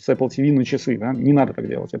с Apple TV на часы, да? Не надо так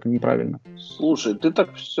делать, это неправильно. Слушай, ты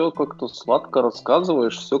так все как-то сладко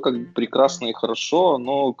рассказываешь, все прекрасно и хорошо,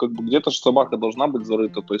 но где-то же собака должна быть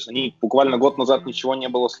зарыта, то есть буквально год назад ничего не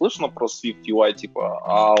было слышно про SwiftUI,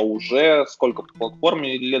 а уже сколько в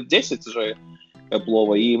платформе, лет 10 же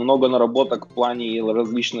Apple, и много наработок в плане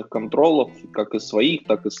различных контролов, как и своих,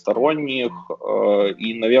 так и сторонних,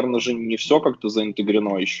 и, наверное же, не все как-то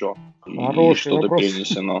заинтегрировано еще, и что-то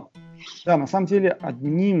перенесено. Да, на самом деле,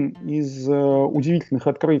 одним из удивительных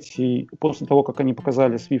открытий после того, как они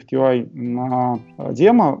показали SwiftUI на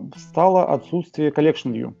демо, стало отсутствие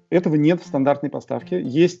Collection View. Этого нет в стандартной поставке.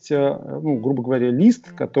 Есть, грубо говоря,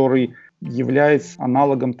 лист, который является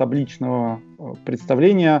аналогом табличного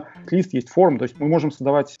представления. Лист есть форм, то есть мы можем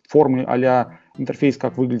создавать формы а-ля интерфейс,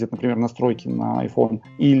 как выглядят, например, настройки на iPhone,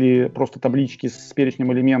 или просто таблички с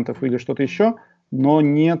перечнем элементов или что-то еще, но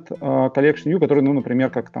нет Collection View, который,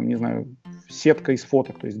 например, как сетка из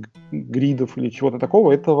фоток, то есть гридов или чего-то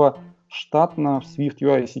такого. Этого штатно в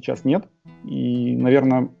SwiftUI сейчас нет, и,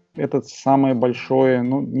 наверное, это самое большое,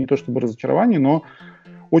 не то чтобы разочарование, но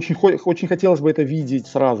очень хотелось бы это видеть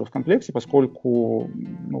сразу в комплекте, поскольку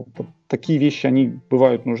такие вещи, они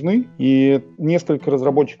бывают нужны. И несколько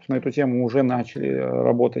разработчиков на эту тему уже начали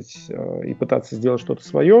работать и пытаться сделать что-то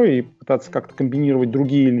свое, и пытаться как-то комбинировать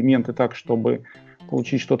другие элементы так, чтобы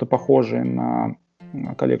получить что-то похожее на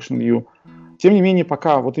Collection View. Тем не менее,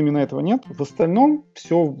 пока вот именно этого нет. В остальном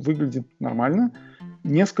все выглядит нормально.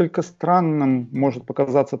 Несколько странным может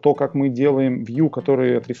показаться то, как мы делаем view,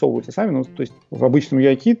 которые отрисовываются сами. То есть в обычном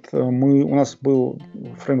UI-Kit у нас был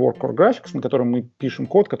фреймворк Core Graphics, на котором мы пишем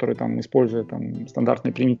код, который там, используя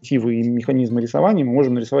стандартные примитивы и механизмы рисования, мы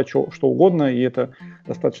можем нарисовать что угодно, и это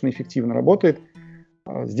достаточно эффективно работает.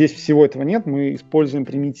 Здесь всего этого нет. Мы используем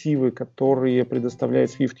примитивы, которые предоставляет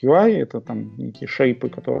SwiftUI. Это некие шейпы,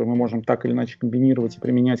 которые мы можем так или иначе комбинировать и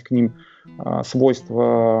применять к ним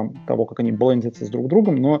свойства того, как они блендятся с друг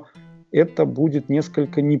другом. Но это будет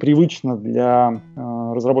несколько непривычно для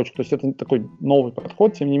разработчиков. То есть это такой новый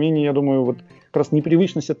подход. Тем не менее, я думаю, вот как раз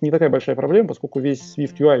непривычность — это не такая большая проблема, поскольку весь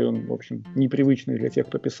SwiftUI, он, в общем, непривычный для тех,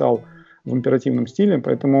 кто писал в императивном стиле,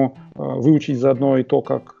 поэтому выучить заодно и то,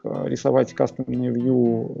 как рисовать кастомные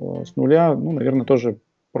view с нуля, наверное, тоже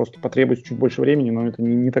просто потребуется чуть больше времени, но это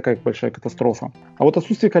не такая большая катастрофа. А вот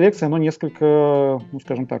отсутствие коллекции, оно несколько,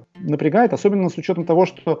 скажем так, напрягает, особенно с учетом того,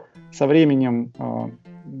 что со временем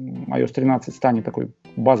iOS 13 станет такой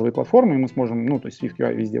базовой платформой, и мы сможем, то есть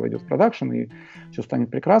SwiftUI везде войдет в продакшн, и все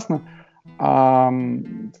станет прекрасно. А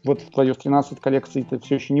вот в iOS 13 коллекции-то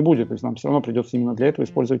все еще не будет, то есть нам все равно придется именно для этого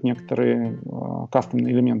использовать некоторые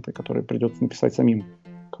кастомные элементы, которые придется написать самим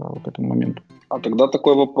к этому моменту. А тогда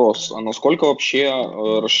такой вопрос, а насколько вообще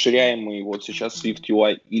расширяемый вот сейчас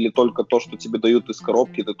SwiftUI, или только то, что тебе дают из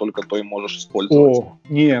коробки, ты только то и можешь использовать?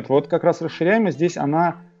 Нет, вот как раз расширяемость здесь,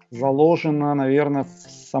 она заложена, наверное, в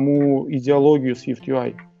саму идеологию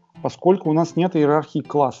SwiftUI, поскольку у нас нет иерархии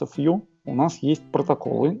классов view. У нас есть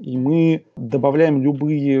протоколы, и мы добавляем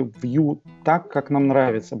любые view так, как нам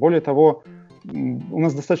нравится. Более того, у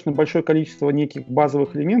нас достаточно большое количество неких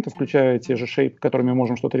базовых элементов, включая те же shape, которыми мы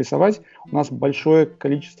можем что-то рисовать. У нас большое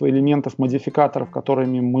количество элементов, модификаторов,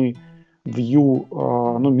 которыми мы view,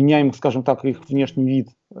 меняем, скажем так, их внешний вид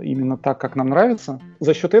именно так, как нам нравится.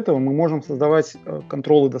 За счет этого мы можем создавать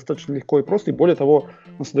контролы достаточно легко и просто. И более того,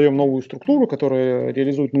 мы создаем новую структуру, которая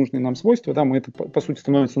реализует нужные нам свойства. Да, это, по сути,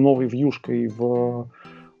 становится новой вьюшкой в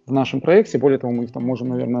нашем проекте. Более того, мы можем,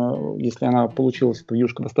 наверное, если она получилась, эта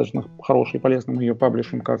вьюшка достаточно хорошая и полезная, мы ее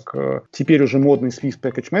паблишим как теперь уже модный Swift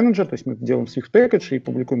Package Manager. То есть мы делаем Swift Package и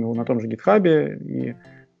публикуем его на том же GitHub. И,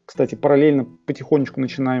 кстати, параллельно потихонечку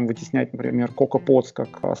начинаем вытеснять, например, CocoaPods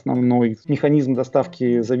как основной механизм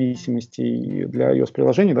доставки зависимостей для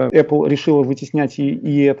iOS-приложений. Да. Apple решила вытеснять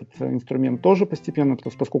и этот инструмент тоже постепенно,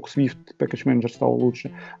 поскольку Swift Package Manager стал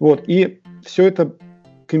лучше. И все это,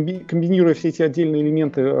 комбинируя все эти отдельные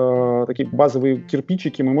элементы, такие базовые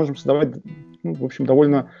кирпичики, мы можем создавать, в общем,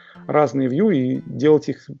 довольно разные view и делать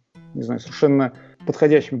их, не знаю, совершенно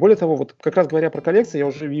подходящими. Более того, вот как раз говоря про коллекции, я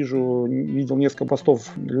уже видел несколько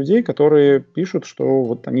постов людей, которые пишут, что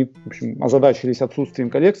вот они, в общем, озадачились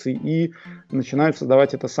отсутствием коллекций и начинают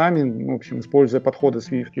создавать это сами, в общем, используя подходы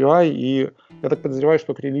SwiftUI. И я так подозреваю,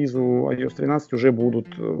 что к релизу iOS 13 уже будут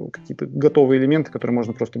какие-то готовые элементы, которые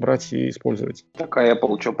можно просто брать и использовать. Так, а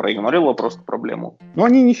Apple что, проигнорила просто проблему? Но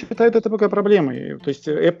они не считают это пока проблемой. То есть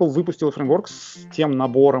Apple выпустил фреймворк с тем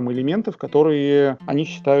набором элементов, которые они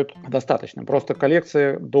считают достаточным. Просто коллекция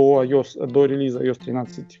до релиза iOS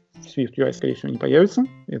 13 в SwiftUI, скорее всего, не появится.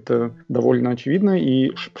 Это довольно очевидно.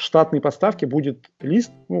 И в штатной поставке будет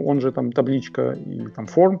лист, он же табличка или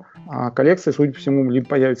форм, а коллекция, судя по всему, либо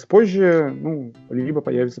появится позже, либо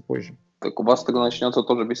появится позже. Так у вас тогда начнется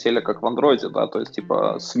тоже веселье, как в Android, да? То есть,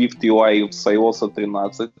 SwiftUI с iOS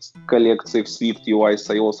 13, коллекции в SwiftUI с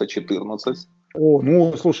iOS 14.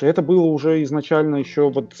 Слушай, это было уже изначально еще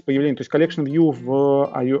с появлением, то есть Collection View в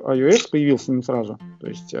iOS появился не сразу, то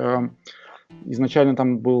есть изначально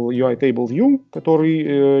там был UI Table View,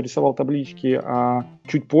 который рисовал таблички, а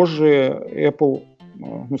чуть позже Apple,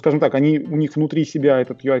 скажем так, у них внутри себя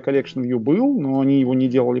этот UI Collection View был, но они его не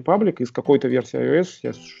делали паблик, и с какой-то версии iOS,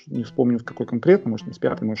 я не вспомню с какой конкретно, может не с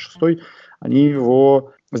 5-й, может с 6-й, они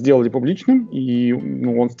его сделали публичным, и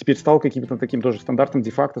он теперь стал каким-то таким тоже стандартным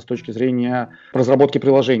де-факто с точки зрения разработки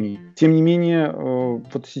приложений. Тем не менее,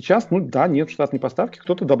 вот сейчас, нет штатной поставки,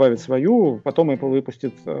 кто-то добавит свою, потом Apple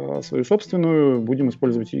выпустит свою собственную, будем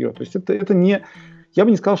использовать ее. То есть это не... Я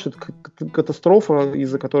бы не сказал, что это катастрофа,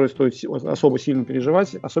 из-за которой стоит особо сильно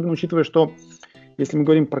переживать, особенно учитывая, что если мы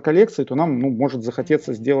говорим про коллекции, то нам может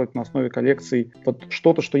захотеться сделать на основе коллекций вот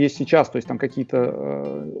что-то, что есть сейчас, то есть там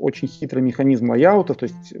какие-то очень хитрые механизмы лайаутов, то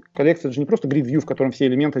есть коллекция — это же не просто grid view, в котором все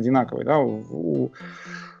элементы одинаковые, да,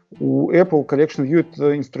 у Apple Collection View —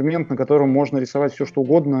 это инструмент, на котором можно рисовать все, что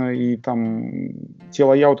угодно, и там те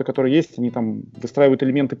лайауты, которые есть, они там выстраивают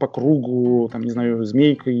элементы по кругу, там, не знаю,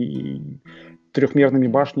 змейкой, и трехмерными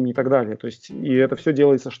башнями и так далее. То есть, и это все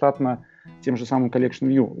делается штатно тем же самым Collection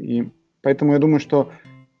View. И поэтому я думаю, что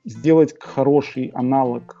сделать хороший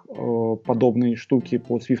аналог подобной штуки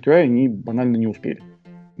по SwiftUI они банально не успели.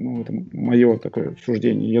 Это мое такое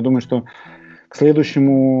суждение. Я думаю, что к следующей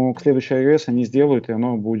iOS они сделают, и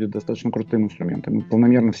оно будет достаточно крутым инструментом. И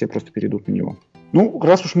планомерно все просто перейдут на него.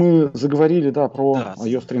 Раз уж мы заговорили, про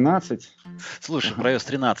iOS 13. Слушай, про iOS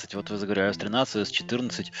 13. Вот вы заговорили iOS 13, iOS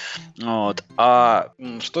 14. Вот. А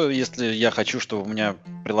что, если я хочу, чтобы у меня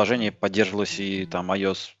приложение поддерживалось и там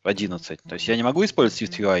iOS 11? То есть я не могу использовать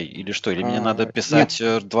SwiftUI или что? Или мне надо писать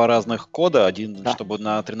два разных кода, один чтобы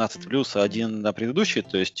на 13+, а один на предыдущий?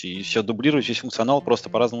 То есть и все дублировать, весь функционал просто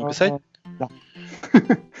по-разному писать? Да.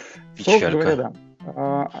 Печалька. Говоря, да.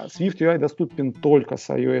 SwiftUI доступен только с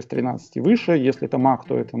iOS 13 и выше. Если это Mac,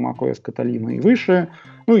 то это macOS Catalina и выше.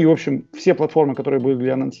 И, в общем, все платформы, которые были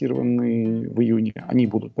анонсированы в июне, они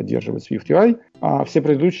будут поддерживать SwiftUI, а все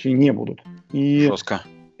предыдущие не будут. И жестко.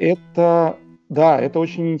 Это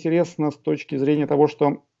очень интересно с точки зрения того,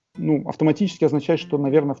 что автоматически означает, что,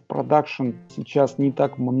 наверное, в продакшн сейчас не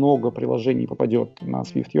так много приложений попадет на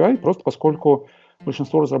SwiftUI, просто поскольку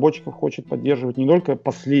большинство разработчиков хочет поддерживать не только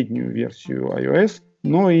последнюю версию iOS,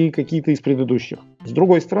 но и какие-то из предыдущих. С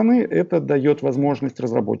другой стороны, это дает возможность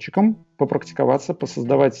разработчикам попрактиковаться,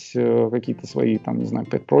 посоздавать какие-то свои,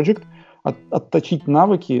 pet project, отточить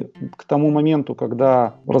навыки к тому моменту,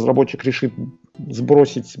 когда разработчик решит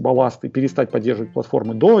сбросить балласт и перестать поддерживать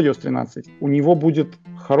платформы до iOS 13, у него будет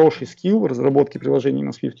хороший скилл разработки приложений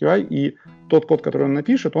на SwiftUI, и тот код, который он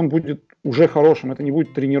напишет, он будет уже хорошим. Это не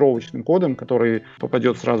будет тренировочным кодом, который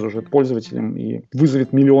попадет сразу же к пользователям и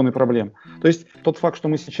вызовет миллионы проблем. То есть тот факт, что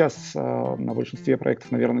мы сейчас на большинстве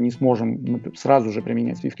проектов, наверное, не сможем сразу же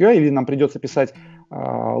применять SwiftUI, или нам придется писать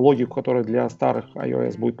логику, которая для старых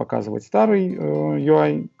iOS будет показывать старый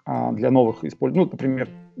UI, а для новых использовать, например,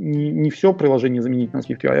 не все приложение заменить на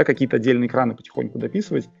SwiftUI, а какие-то отдельные экраны потихоньку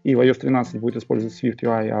дописывать. И в iOS 13 будет использоваться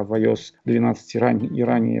SwiftUI, а в iOS 12 и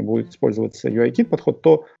ранее будет использоваться UI-кит подход,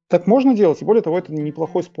 то так можно делать. И более того, это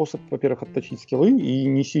неплохой способ, во-первых, отточить скиллы и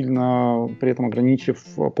не сильно при этом ограничив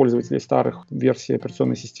пользователей старых версий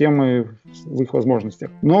операционной системы в их возможностях.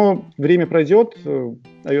 Но время пройдет,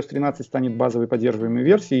 iOS 13 станет базовой поддерживаемой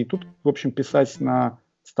версией, и тут, в общем, писать на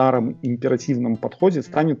старом императивном подходе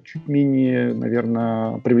станет чуть менее,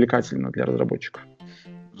 наверное, привлекательно для разработчиков.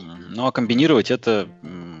 А комбинировать это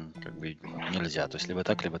нельзя, то есть либо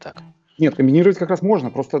так, либо так. Нет, комбинировать как раз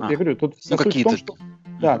можно, просто я говорю, тут суть в том, что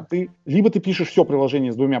либо ты пишешь все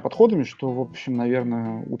приложение с двумя подходами, что, в общем,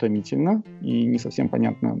 наверное, утомительно и не совсем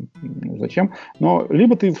понятно, зачем, но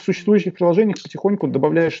либо ты в существующих приложениях потихоньку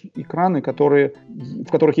добавляешь экраны, в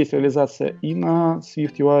которых есть реализация и на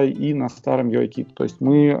SwiftUI, и на старом UI-кит. То есть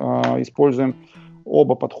мы используем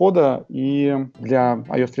оба подхода и для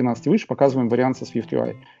iOS 13 и выше показываем вариант со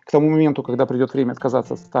SwiftUI. К тому моменту, когда придет время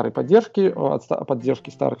отказаться от старой поддержки, от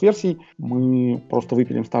поддержки старых версий, мы просто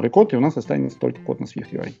выпилим старый код, и у нас останется только код на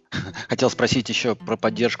SwiftUI. Хотел спросить еще про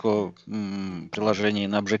поддержку приложений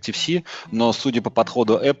на Objective-C, но судя по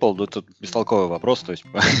подходу Apple, это бестолковый вопрос. То есть,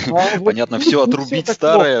 понятно, все отрубить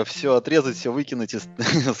старое, все отрезать, все выкинуть, и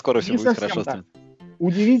скоро все будет хорошо.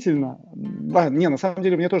 Удивительно. На самом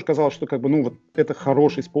деле, мне тоже казалось, что это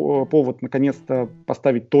хороший повод наконец-то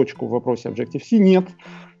поставить точку в вопросе Objective-C. Нет,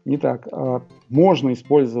 не так. Можно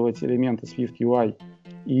использовать элементы SwiftUI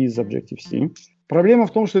из Objective-C. Проблема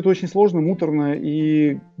в том, что это очень сложно, муторно,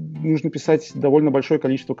 и нужно писать довольно большое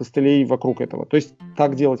количество костылей вокруг этого. То есть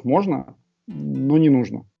так делать можно, но не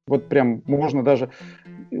нужно. Вот прям можно даже...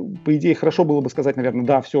 По идее, хорошо было бы сказать,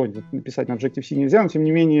 наверное, все, написать на Objective-C нельзя, но тем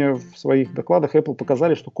не менее в своих докладах Apple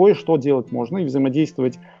показали, что кое-что делать можно, и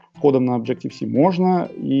взаимодействовать с кодом на Objective-C можно,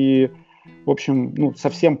 и, в общем,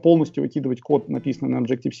 совсем полностью выкидывать код, написанный на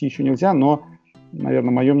Objective-C, еще нельзя, но,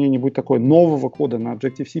 наверное, мое мнение будет такое, нового кода на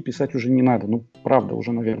Objective-C писать уже не надо. Правда,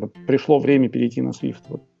 уже, наверное, пришло время перейти на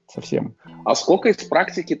Swift. Совсем. А сколько из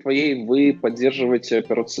практики твоей вы поддерживаете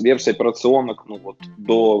версии операционок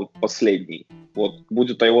до последней?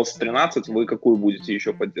 Будет iOS 13, вы какую будете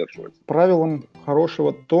еще поддерживать? Правилом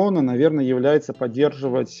хорошего тона, наверное, является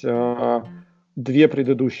поддерживать две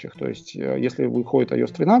предыдущих. То есть, если выходит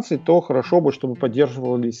iOS 13, то хорошо бы, чтобы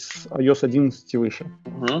поддерживались iOS 11 и выше.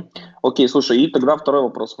 Угу. Окей, слушай, и тогда второй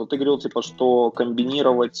вопрос. Вот ты говорил, типа, что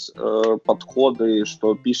комбинировать подходы,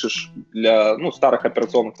 что пишешь для старых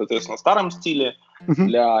операционных, соответственно, в старом стиле,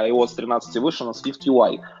 для iOS 13 и выше на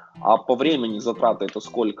SwiftUI. А по времени затраты это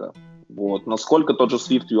сколько? Вот. Насколько тот же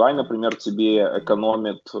SwiftUI, например, тебе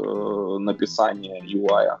экономит написание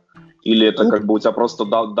UI? Или это как бы у тебя просто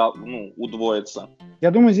удвоится?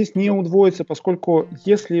 Я думаю, здесь не удвоится, поскольку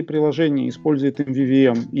если приложение использует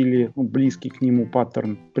MVVM или близкий к нему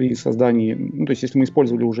паттерн при создании, то есть если мы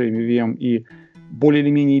использовали уже MVVM и более или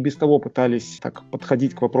менее и без того пытались так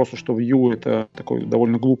подходить к вопросу, что view — это такой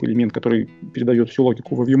довольно глупый элемент, который передает всю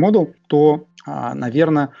логику во view model, то,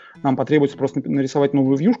 наверное, нам потребуется просто нарисовать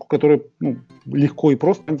новую вьюшку, которая легко и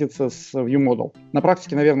просто синтезится с view model. На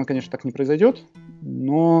практике, наверное, конечно, так не произойдет,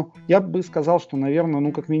 но я бы сказал, что,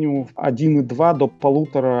 наверное, как минимум 1,2 до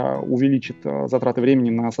 1,5 увеличит затраты времени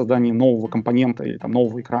на создание нового компонента или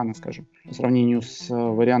нового экрана, скажем, по сравнению с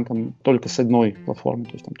вариантом только с одной платформы,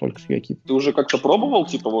 то есть только с UI-Kit. Ты уже как-то пробовал,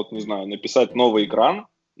 написать новый экран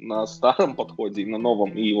на старом подходе и на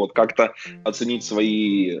новом, и как-то оценить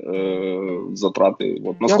свои затраты?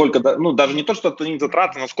 Насколько, даже не то, что оценить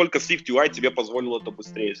затраты, насколько SwiftUI тебе позволил это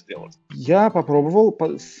быстрее сделать? Я попробовал.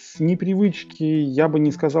 С непривычки я бы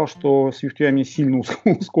не сказал, что SwiftUI мне сильно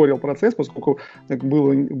ускорил процесс, поскольку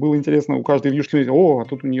было интересно у каждой вьюшки смотреть, а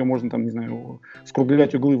тут у нее можно,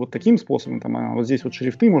 скруглять углы таким способом, а вот здесь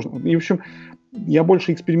шрифты можно. И, в общем, я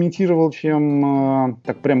больше экспериментировал, чем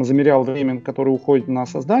прямо замерял время, которое уходит на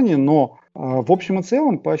создание, но в общем и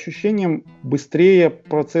целом, по ощущениям, быстрее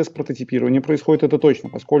процесс прототипирования происходит, это точно,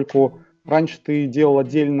 поскольку раньше ты делал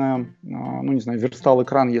отдельно, верстал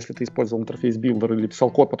экран, если ты использовал интерфейс билдер или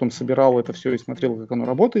писал код, потом собирал это все и смотрел, как оно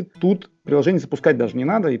работает. Тут приложение запускать даже не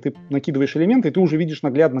надо, и ты накидываешь элементы, и ты уже видишь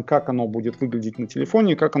наглядно, как оно будет выглядеть на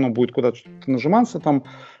телефоне, как оно будет куда-то нажиматься,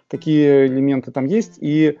 какие элементы там есть.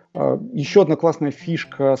 И еще одна классная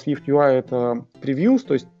фишка SwiftUI — это previews,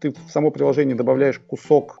 то есть ты в само приложение добавляешь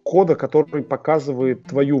кусок кода, который показывает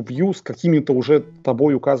твою view с какими-то уже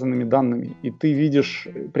тобой указанными данными. И ты видишь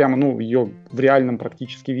прямо ее в реальном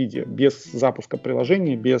практически виде, без запуска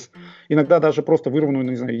приложения, без иногда даже просто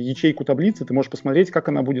вырванную, ячейку таблицы, ты можешь посмотреть, как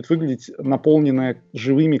она будет выглядеть, наполненная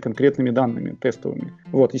живыми конкретными данными тестовыми.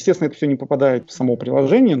 Естественно, это все не попадает в само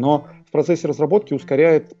приложение, но в процессе разработки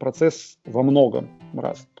ускоряет процесс во много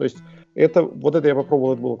раз. То есть это я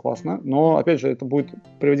попробовал, это было классно, но, опять же, это будет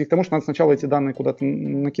приводить к тому, что надо сначала эти данные куда-то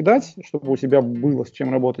накидать, чтобы у тебя было с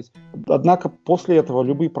чем работать. Однако после этого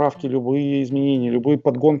любые правки, любые изменения, любые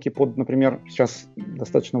подгонки под, например, сейчас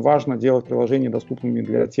достаточно важно делать приложения доступными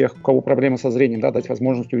для тех, у кого проблемы со зрением, дать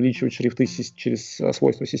возможность увеличивать шрифты через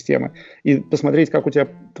свойства системы и посмотреть, как у тебя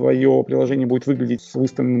твое приложение будет выглядеть с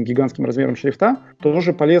выставленным гигантским размером шрифта,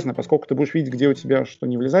 тоже полезно, поскольку ты будешь видеть, где у тебя что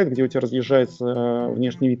не влезает, где у тебя разъезжается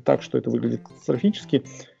внешний вид так, что это выглядит катастрофически,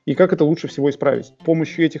 и как это лучше всего исправить. С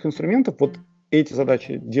помощью этих инструментов эти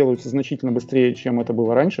задачи делаются значительно быстрее, чем это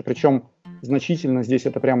было раньше, причем значительно здесь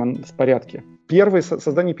это прямо в порядке.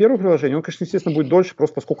 Создание первого приложения, он, конечно, естественно, будет дольше,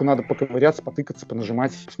 просто поскольку надо поковыряться, потыкаться,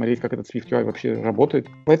 понажимать, посмотреть, как этот SwiftUI вообще работает.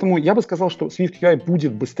 Поэтому я бы сказал, что SwiftUI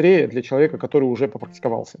будет быстрее для человека, который уже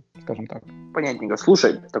попрактиковался, скажем так. Понятненько.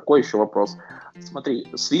 Слушай, такой еще вопрос. Смотри,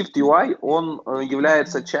 SwiftUI, он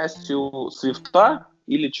является частью Swift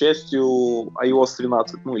или частью iOS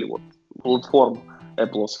 13, или платформ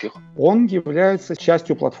Apple-овских? Он является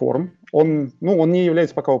частью платформ. Он не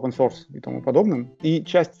является пока open source и тому подобным. И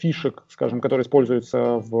часть фишек, скажем, которые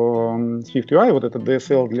используются в SwiftUI, это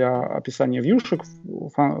DSL для описания вьюшек,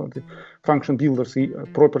 function builders и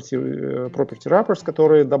property wrappers,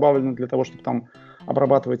 которые добавлены для того, чтобы там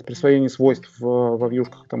обрабатывать присвоение свойств во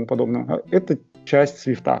вьюшках и тому подобное. Это часть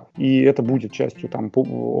Swift, и это будет частью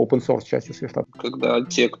open source частью Swift. Когда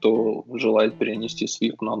те, кто желает перенести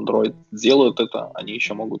Swift на Android, делают это, они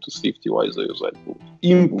еще могут и SwiftUI заюзать.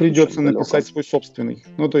 Им придется написать свой собственный.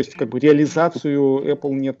 То есть, реализацию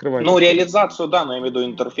Apple не открывает. Реализацию, да, но я имею в виду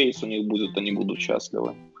интерфейс у них будет, они будут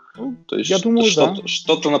счастливы. То есть, я думаю,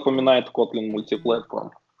 что-то напоминает Kotlin Multiplatform.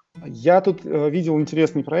 Я тут видел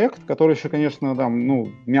интересный проект, который еще, конечно,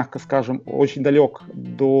 мягко скажем, очень далек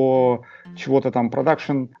до чего-то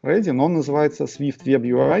production ready, но он называется Swift Web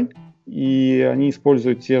UI, и они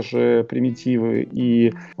используют те же примитивы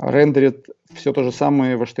и рендерят все то же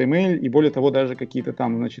самое в HTML, и более того, даже какие-то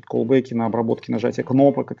колбеки на обработке нажатия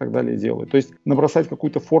кнопок и так далее делают. То есть набросать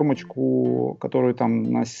какую-то формочку, которую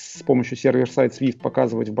с помощью сервер-сайт Swift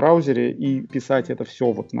показывать в браузере и писать это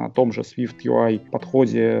все на том же SwiftUI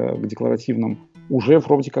подходе к декларативным уже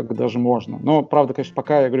вроде как даже можно. Но, правда, конечно,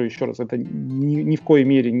 пока, я говорю еще раз, это ни в коей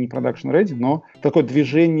мере не production ready, но такое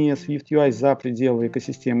движение SwiftUI за пределы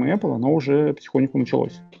экосистемы Apple, оно уже потихоньку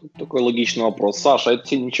началось. Такой логичный вопрос. Саша, это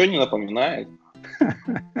тебе ничего не напоминает?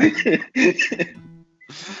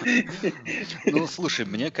 Ну, слушай,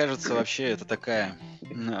 мне кажется, вообще это такая...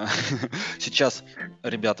 Сейчас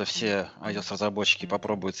ребята все iOS-разработчики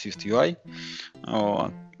попробуют SwiftUI,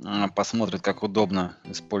 посмотрят, как удобно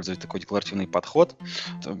использовать такой декларативный подход,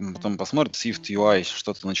 потом посмотрят SwiftUI,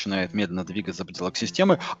 что-то начинает медленно двигаться за пределы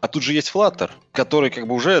системы, а тут же есть Flutter, который как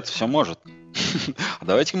бы уже это все может.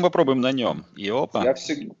 Давайте мы попробуем на нем. И опа. Я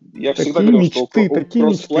всегда говорю, что у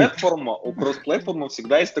кросс-платформа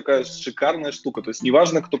всегда есть такая шикарная штука. То есть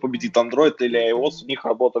неважно, кто победит, Android или iOS, у них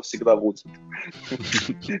работа всегда будет.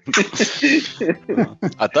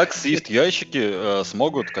 А так SwiftUI-щики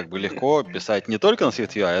смогут как бы легко писать не только на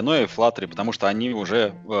SwiftUI, но и в Flutter, потому что они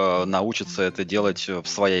уже научатся это делать в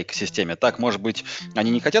своей экосистеме. Так, может быть,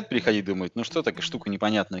 они не хотят переходить, думают, ну что такая штука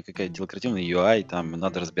непонятная, какая-то декларативный UI, там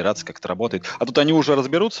надо разбираться, как это работает. А тут они уже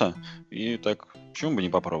разберутся, и так, почему бы не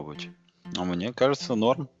попробовать? А мне кажется,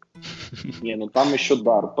 норм. Не, ну там еще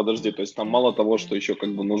Dart, подожди, то есть там мало того, что еще как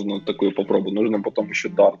бы нужно такое попробовать, нужно потом еще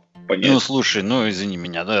Dart понять. Ну, слушай, ну, извини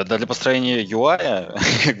меня, для построения UI,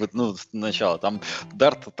 как бы, ну, сначала, там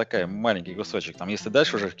Dart такая, маленький кусочек, там, если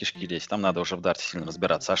дальше уже в кишки лезть, там надо уже в Dart сильно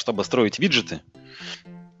разбираться. А чтобы строить виджеты,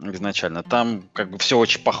 изначально, там как бы все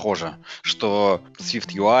очень похоже, что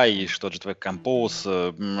SwiftUI, что Jetpack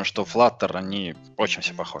Compose, что Flutter, они очень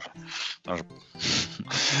все похожи.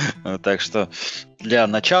 Так что для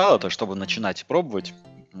начала, то чтобы начинать пробовать,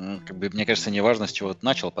 как бы, мне кажется, не важно, с чего ты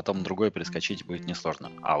начал, потом на другое перескочить будет несложно.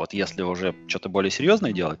 А вот если уже что-то более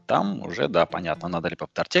серьезное делать, там уже, да, понятно, надо либо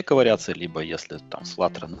в Dart ковыряться, либо если там с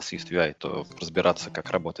Flutter на SwiftUI, то разбираться, как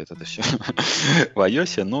работает это все в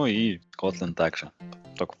iOS, ну и Kotlin также,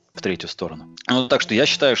 только в третью сторону. Ну, так что я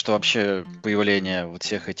считаю, что вообще появление вот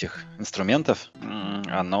всех этих инструментов,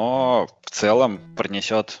 оно в целом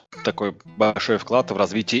принесет такой большой вклад в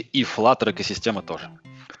развитие и Flutter экосистемы тоже,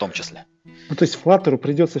 в том числе. Ну, то есть Flutter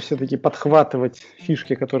придется все-таки подхватывать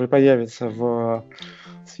фишки, которые появятся в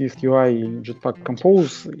SwiftUI и Jetpack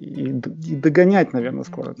Compose и догонять, наверное,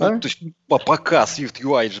 скоро, да? Ну, то есть пока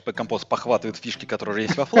SwiftUI и Jetpack Compose похватывают фишки, которые уже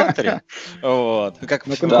есть во Flutter, вот, как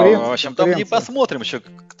в общем, там не посмотрим еще,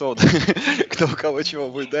 кто у кого чего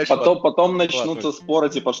будет дальше. Потом начнутся споры,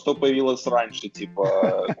 типа, что появилось раньше,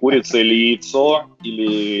 типа, курица или яйцо,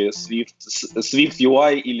 или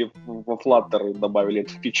SwiftUI, или во Flutter добавили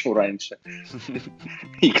эту фичу раньше.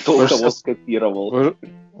 И кто у кого скопировал.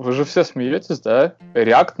 Вы же все смеетесь, да?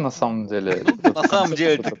 React на самом деле. На самом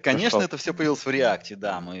деле, конечно, это все появилось в React,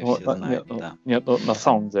 да, мы все знаем. Нет, на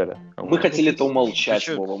самом деле. Мы хотели это умолчать,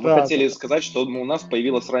 Вова. Мы хотели сказать, что у нас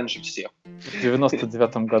появилось раньше всех. В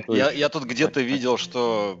 99-м году. Я тут где-то видел,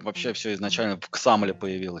 что вообще все изначально в XAML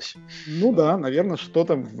появилось. Ну да, наверное,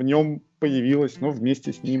 что-то в нем появилось, но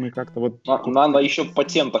вместе с ним и как-то вот... Надо еще в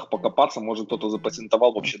патентах покопаться, может, кто-то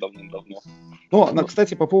запатентовал вообще давным-давно. Ну,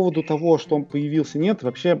 кстати, по поводу того, что он появился, нет,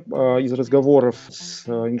 вообще из разговоров с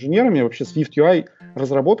инженерами, вообще SwiftUI,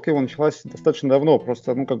 разработка его началась достаточно давно,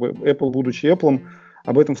 просто, ну, как бы Apple, будучи Apple,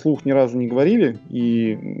 об этом вслух ни разу не говорили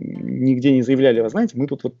и нигде не заявляли, вы знаете, мы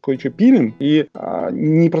тут вот кое-что пилим, и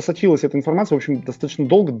не просочилась эта информация, в общем, достаточно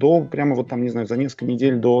долго, до прямо вот там, не знаю, за несколько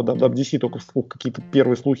недель до WWDC только вслух какие-то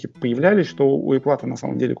первые слухи появлялись, что у Apple на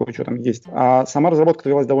самом деле кое-что там есть. А сама разработка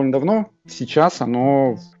велась довольно давно, сейчас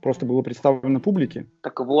оно просто было представлено публике.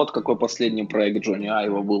 Так вот, какой последний проект Джонни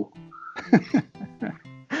Айва был.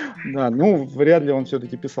 Да, ну, вряд ли он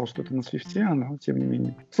все-таки писал что-то на Свифте, но тем не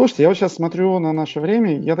менее. Слушайте, я вот сейчас смотрю на наше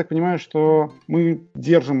время, я так понимаю, что мы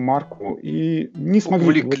держим марку и не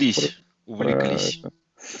смогли... Увлеклись.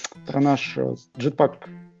 Про наш Jetpack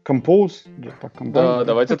Compose. Да,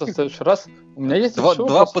 давайте это в следующий раз. У меня есть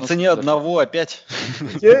два по цене одного опять.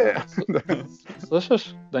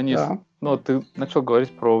 Слышишь, Денис? Ну, ты начал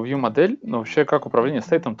говорить про view-модель, но вообще как управление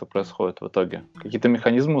стейтом-то происходит в итоге? Какие-то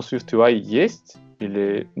механизмы у SwiftUI есть?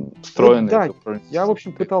 Или встроенные? Да, я, в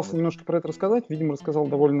общем, пытался немножко про это рассказать. Видимо, рассказал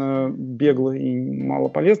довольно бегло и мало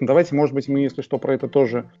полезно. Давайте, может быть, мы, если что, про это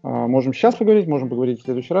тоже можем сейчас поговорить, можем поговорить в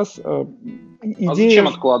следующий раз. А зачем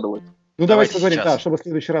откладывать? Ну, давайте поговорим, да, чтобы в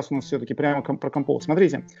следующий раз у нас все-таки прямо про Compose.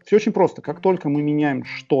 Смотрите, все очень просто. Как только мы меняем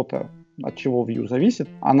что-то, от чего view зависит,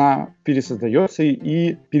 она пересоздается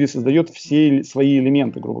и пересоздает все свои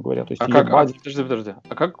элементы, грубо говоря. То есть подожди.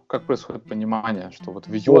 А как происходит понимание, что вот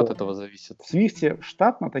view от этого зависит? В Swift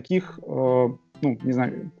штатно таких, не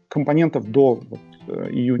знаю, компонентов до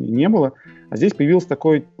июне не было. А здесь появился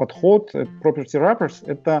такой подход property wrappers.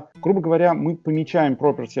 Это, грубо говоря, мы помечаем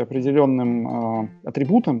property определенным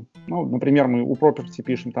атрибутом. Ну, например, мы у property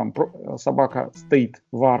пишем там собака state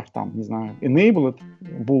var, там, не знаю, enabled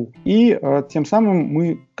bool. И тем самым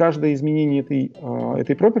мы каждое изменение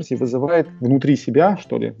этой property вызывает внутри себя,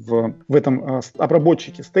 что ли, в этом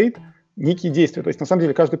обработчике state некие действия. То есть, на самом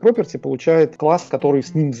деле, каждый property получает класс, который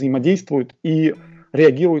с ним взаимодействует и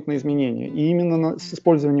реагирует на изменения. И именно с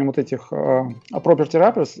использованием вот этих property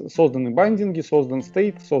wrappers созданы байдинги, создан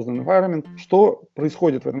state, создан environment. Что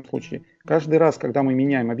происходит в этом случае? Каждый раз, когда мы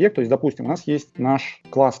меняем объект, то есть, допустим, у нас есть наш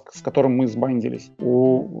класс, с которым мы сбайндились.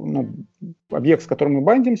 Объект, с которым мы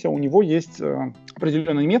бандимся, у него есть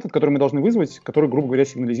определенный метод, который мы должны вызвать, который, грубо говоря,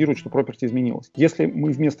 сигнализирует, что property изменилось. Если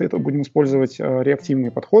мы вместо этого будем использовать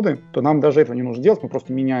реактивные подходы, то нам даже этого не нужно делать, мы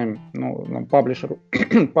просто меняем, нам паблишер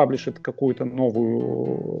паблишит какое-то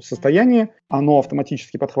новое состояние, оно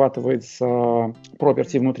автоматически подхватывает с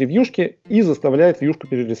property внутри вьюшки и заставляет вьюшку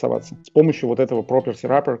перерисоваться с помощью вот этого property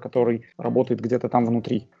wrapper, который работает где-то там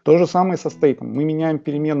внутри. То же самое со стейтом. Мы меняем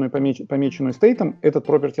переменную, помеченную стейтом, этот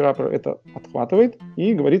property wrapper это отхватывает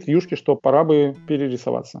и говорит вьюшке, что пора бы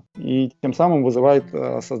перерисоваться. И тем самым вызывает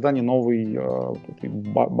создание новой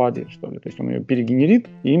body, что ли. То есть он ее перегенерит,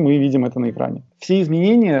 и мы видим это на экране. Все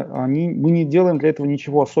изменения, мы не делаем для этого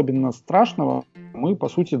ничего особенно страшного. Мы, по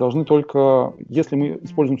сути, должны только, если мы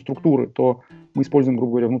используем структуры, то мы используем,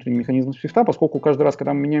 грубо говоря, внутренний механизм Swift, поскольку каждый раз,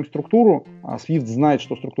 когда мы меняем структуру, Swift знает,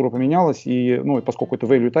 что структура поменялась, и поскольку это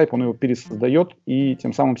value type, он его пересоздает и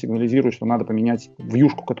тем самым сигнализирует, что надо поменять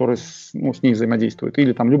вьюшку, которая с ней взаимодействует,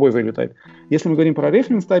 или там любой value type. Если мы говорим про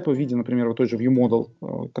reference type в виде, например, вот той же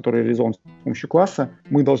viewModel, который реализован с помощью класса,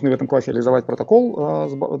 мы должны в этом классе реализовать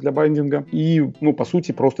протокол для байдинга и, по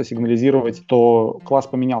сути, просто сигнализировать, что класс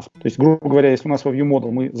поменялся. То есть, грубо говоря, если у нас во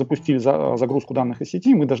viewModel мы запустили загрузку данных из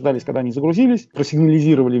сети, мы дождались, когда они загрузились,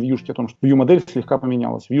 просигнализировали вьюшке о том, что view-модель слегка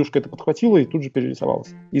поменялась. Вьюшка это подхватила и тут же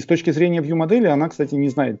перерисовалась. И с точки зрения view-модели, она, кстати, не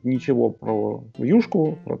знает ничего про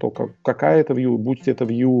вьюшку, про то, какая это view, будь это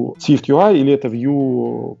view SwiftUI или это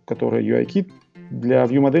view, которая UI-кит. Для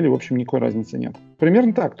view-модели, в общем, никакой разницы нет.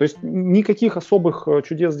 Примерно так. То есть никаких особых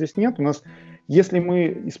чудес здесь нет. У нас, если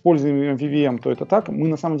мы используем VVM, то это так. Мы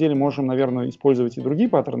на самом деле можем, наверное, использовать и другие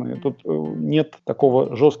паттерны. Тут нет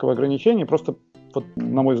такого жесткого ограничения. Просто,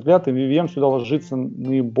 на мой взгляд, VVM сюда ложится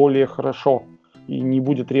наиболее хорошо и не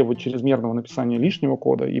будет требовать чрезмерного написания лишнего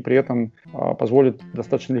кода, и при этом позволит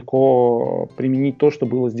достаточно легко применить то, что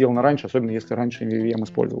было сделано раньше, особенно если раньше VVM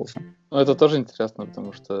использовался. Это тоже интересно,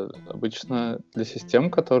 потому что обычно для систем,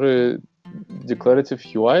 которые Declarative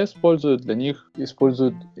UI используют, для них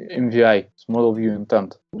используют MVI, Model View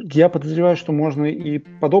Intent. Я подозреваю, что можно и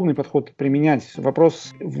подобный подход применять.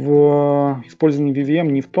 Вопрос в использовании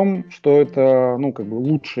VVM не в том, что это,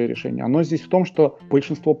 лучшее решение. Оно здесь в том, что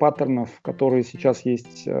большинство паттернов, которые сейчас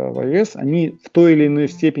есть в iOS, они в той или иной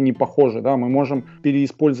степени похожи. Да? Мы можем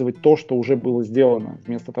переиспользовать то, что уже было сделано,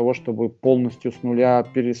 вместо того, чтобы полностью с нуля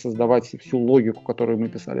пересоздавать всю логику, которую мы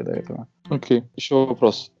писали до этого. Окей. Еще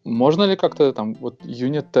вопрос. Можно ли как-то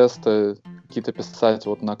юнит-тесты какие-то писать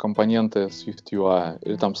на компоненты SwiftUI?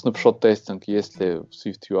 Или снапшот-тестинг, если в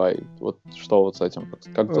SwiftUI? Что с этим?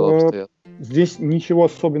 Как дела обстоят? Здесь ничего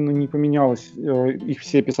особенно не поменялось. Их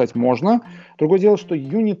все писать можно. Другое дело, что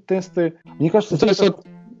юнит-тесты... Мне кажется,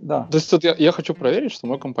 да. То есть я хочу проверить, что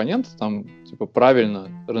мой компонент правильно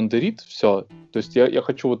рендерит все. То есть я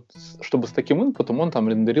хочу, чтобы с таким инпутом он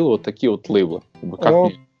рендерил такие лейблы.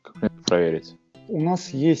 Как мне проверить? У нас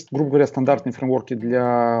есть, грубо говоря, стандартные фреймворки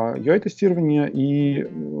для UI-тестирования и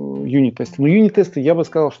юнит-тесты. Но юнит-тесты, я бы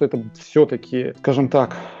сказал, что это все-таки, скажем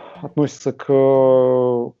так, относится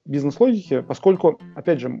к бизнес-логике, поскольку,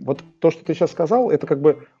 опять же, то, что ты сейчас сказал,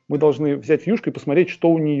 это мы должны взять вьюшку и посмотреть, что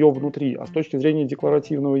у нее внутри. А с точки зрения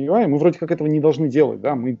декларативного UI мы вроде как этого не должны делать.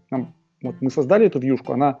 Да? Мы создали эту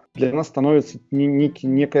вьюшку, она для нас становится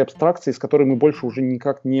некой абстракцией, с которой мы больше уже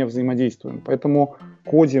никак не взаимодействуем. Поэтому в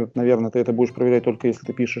коде, наверное, ты это будешь проверять только если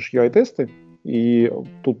ты пишешь UI-тесты, и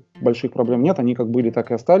тут больших проблем нет, они как были,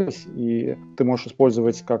 так и остались, и ты можешь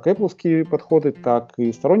использовать как Apple-ские подходы, так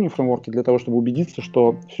и сторонние фреймворки для того, чтобы убедиться,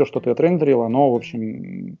 что все, что ты отрендерил, оно, в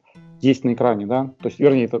общем, есть на экране, да, то есть,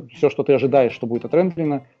 вернее, это все, что ты ожидаешь, что будет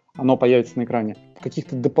отрендерено, оно появится на экране.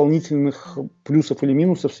 Каких-то дополнительных плюсов или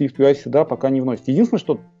минусов SwiftUI сюда пока не вносит. Единственное,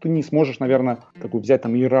 что ты не сможешь, наверное, взять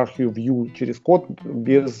иерархию view через код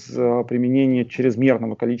без применения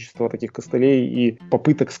чрезмерного количества таких костылей и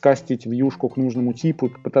попыток скастить вьюшку к нужному типу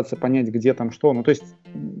и пытаться понять, где там что. То есть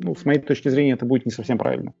с моей точки зрения, это будет не совсем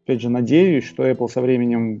правильно. Опять же, надеюсь, что Apple со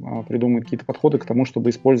временем придумает какие-то подходы к тому, чтобы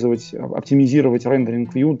оптимизировать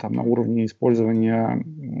рендеринг view там, на уровне использования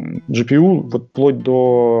GPU, вплоть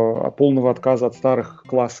до полного отказа от старых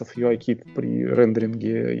классов UIKit при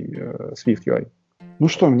рендеринге SwiftUI. Ну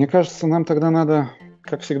что, мне кажется, нам тогда надо,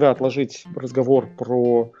 как всегда, отложить разговор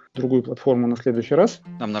про другую платформу на следующий раз.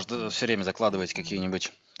 Нам нужно все время закладывать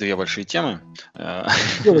какие-нибудь 2 большие темы. Да,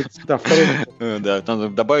 второй. Да, надо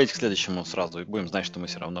добавить к следующему сразу, и будем знать, что мы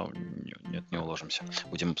все равно не уложимся.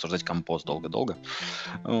 Будем обсуждать Compose долго-долго.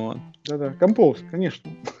 Да-да, Compose,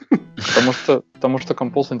 конечно. Потому что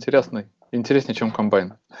Compose интересный. Интереснее, чем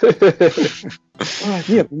комбайн.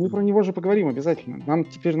 Нет, мы про него же поговорим обязательно. Нам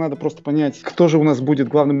теперь надо просто понять, кто же у нас будет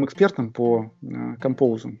главным экспертом по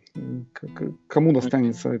Compose. Кому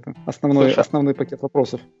достанется это основной пакет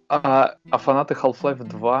вопросов. А фанаты Half-Life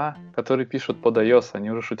 2, которые пишут под iOS, они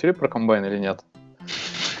уже шутили про комбайн или нет?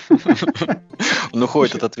 Он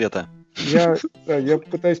уходит от ответа. Я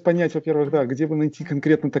пытаюсь понять, во-первых, да, где бы найти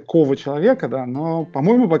конкретно такого человека, да, но,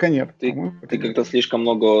 по-моему, пока нет. Ты как-то слишком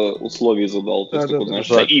много условий задал. То есть,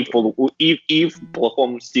 знаешь, и в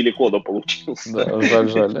плохом стиле кода получился. Да,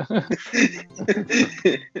 жаль.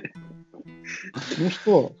 Ну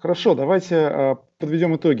что, хорошо, давайте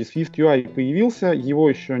подведем итоги. SwiftUI появился, его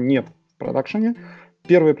еще нет в продакшене.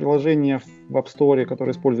 Первое приложение в App Store,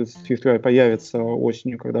 которое использует SwiftUI, появится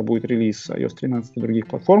осенью, когда будет релиз iOS 13 и других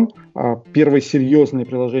платформ. Первое серьезное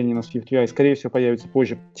приложение на SwiftUI, скорее всего, появится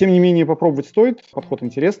позже. Тем не менее, попробовать стоит. Подход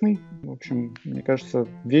интересный. В общем, мне кажется,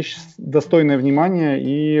 вещь достойная внимания,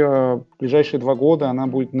 и в ближайшие 2 года она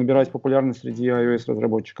будет набирать популярность среди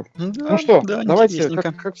iOS-разработчиков. Да, ну что, да, давайте,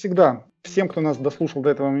 как всегда, всем, кто нас дослушал до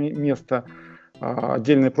этого места,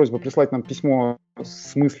 отдельная просьба прислать нам письмо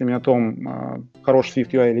с мыслями о том, хорош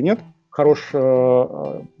SwiftUI или нет, хорош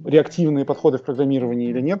реактивные подходы в программировании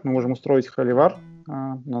или нет. Мы можем устроить холивар.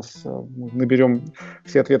 Наберем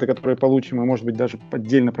все ответы, которые получим, и, может быть, даже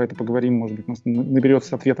отдельно про это поговорим. Может быть, у нас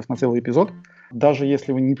наберется ответов на целый эпизод. Даже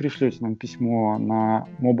если вы не пришлете нам письмо на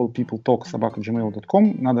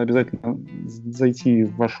mobilepeopletalk@gmail.com, надо обязательно зайти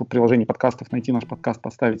в ваше приложение подкастов, найти наш подкаст,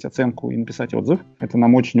 поставить оценку и написать отзыв. Это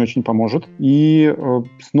нам очень-очень поможет. И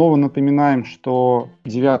снова напоминаем, что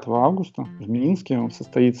 9 августа в Минске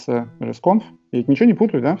состоится ResConf. Я ведь ничего не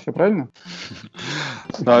путаю, да? Все правильно?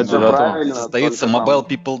 Да, правильно. Состоится Mobile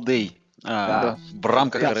People Day в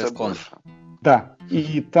рамках ResConf. Да,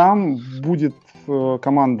 и там будет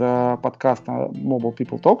команда подкаста Mobile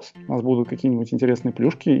People Talks. У нас будут какие-нибудь интересные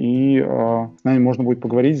плюшки, и с нами можно будет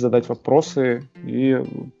поговорить, задать вопросы и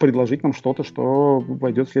предложить нам что-то, что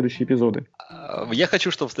войдет в следующие эпизоды. Я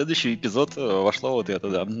хочу, чтобы в следующий эпизод вошло вот это,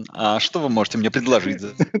 да. А что вы можете мне предложить?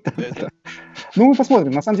 Ну, мы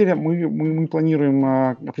посмотрим. На самом деле, мы планируем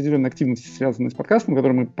определенные активности, связанные с подкастом,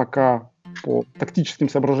 которые мы пока по тактическим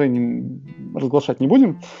соображениям разглашать не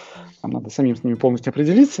будем. Нам надо самим с ними полностью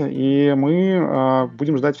определиться. И мы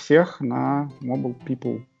будем ждать всех на Mobile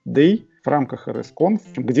People Day в рамках ResConf.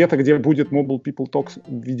 Где-то, где будет Mobile People Talks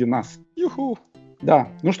в виде нас. Юху! Да.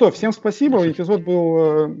 Ну что, всем спасибо. Эпизод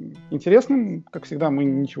был интересным. Как всегда, мы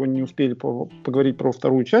ничего не успели поговорить про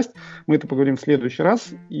вторую часть. Мы это поговорим в следующий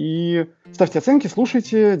раз. И ставьте оценки,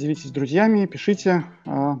 слушайте, делитесь с друзьями, пишите.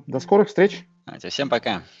 До скорых встреч. Всем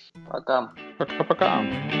пока. Пока. Пока-пока.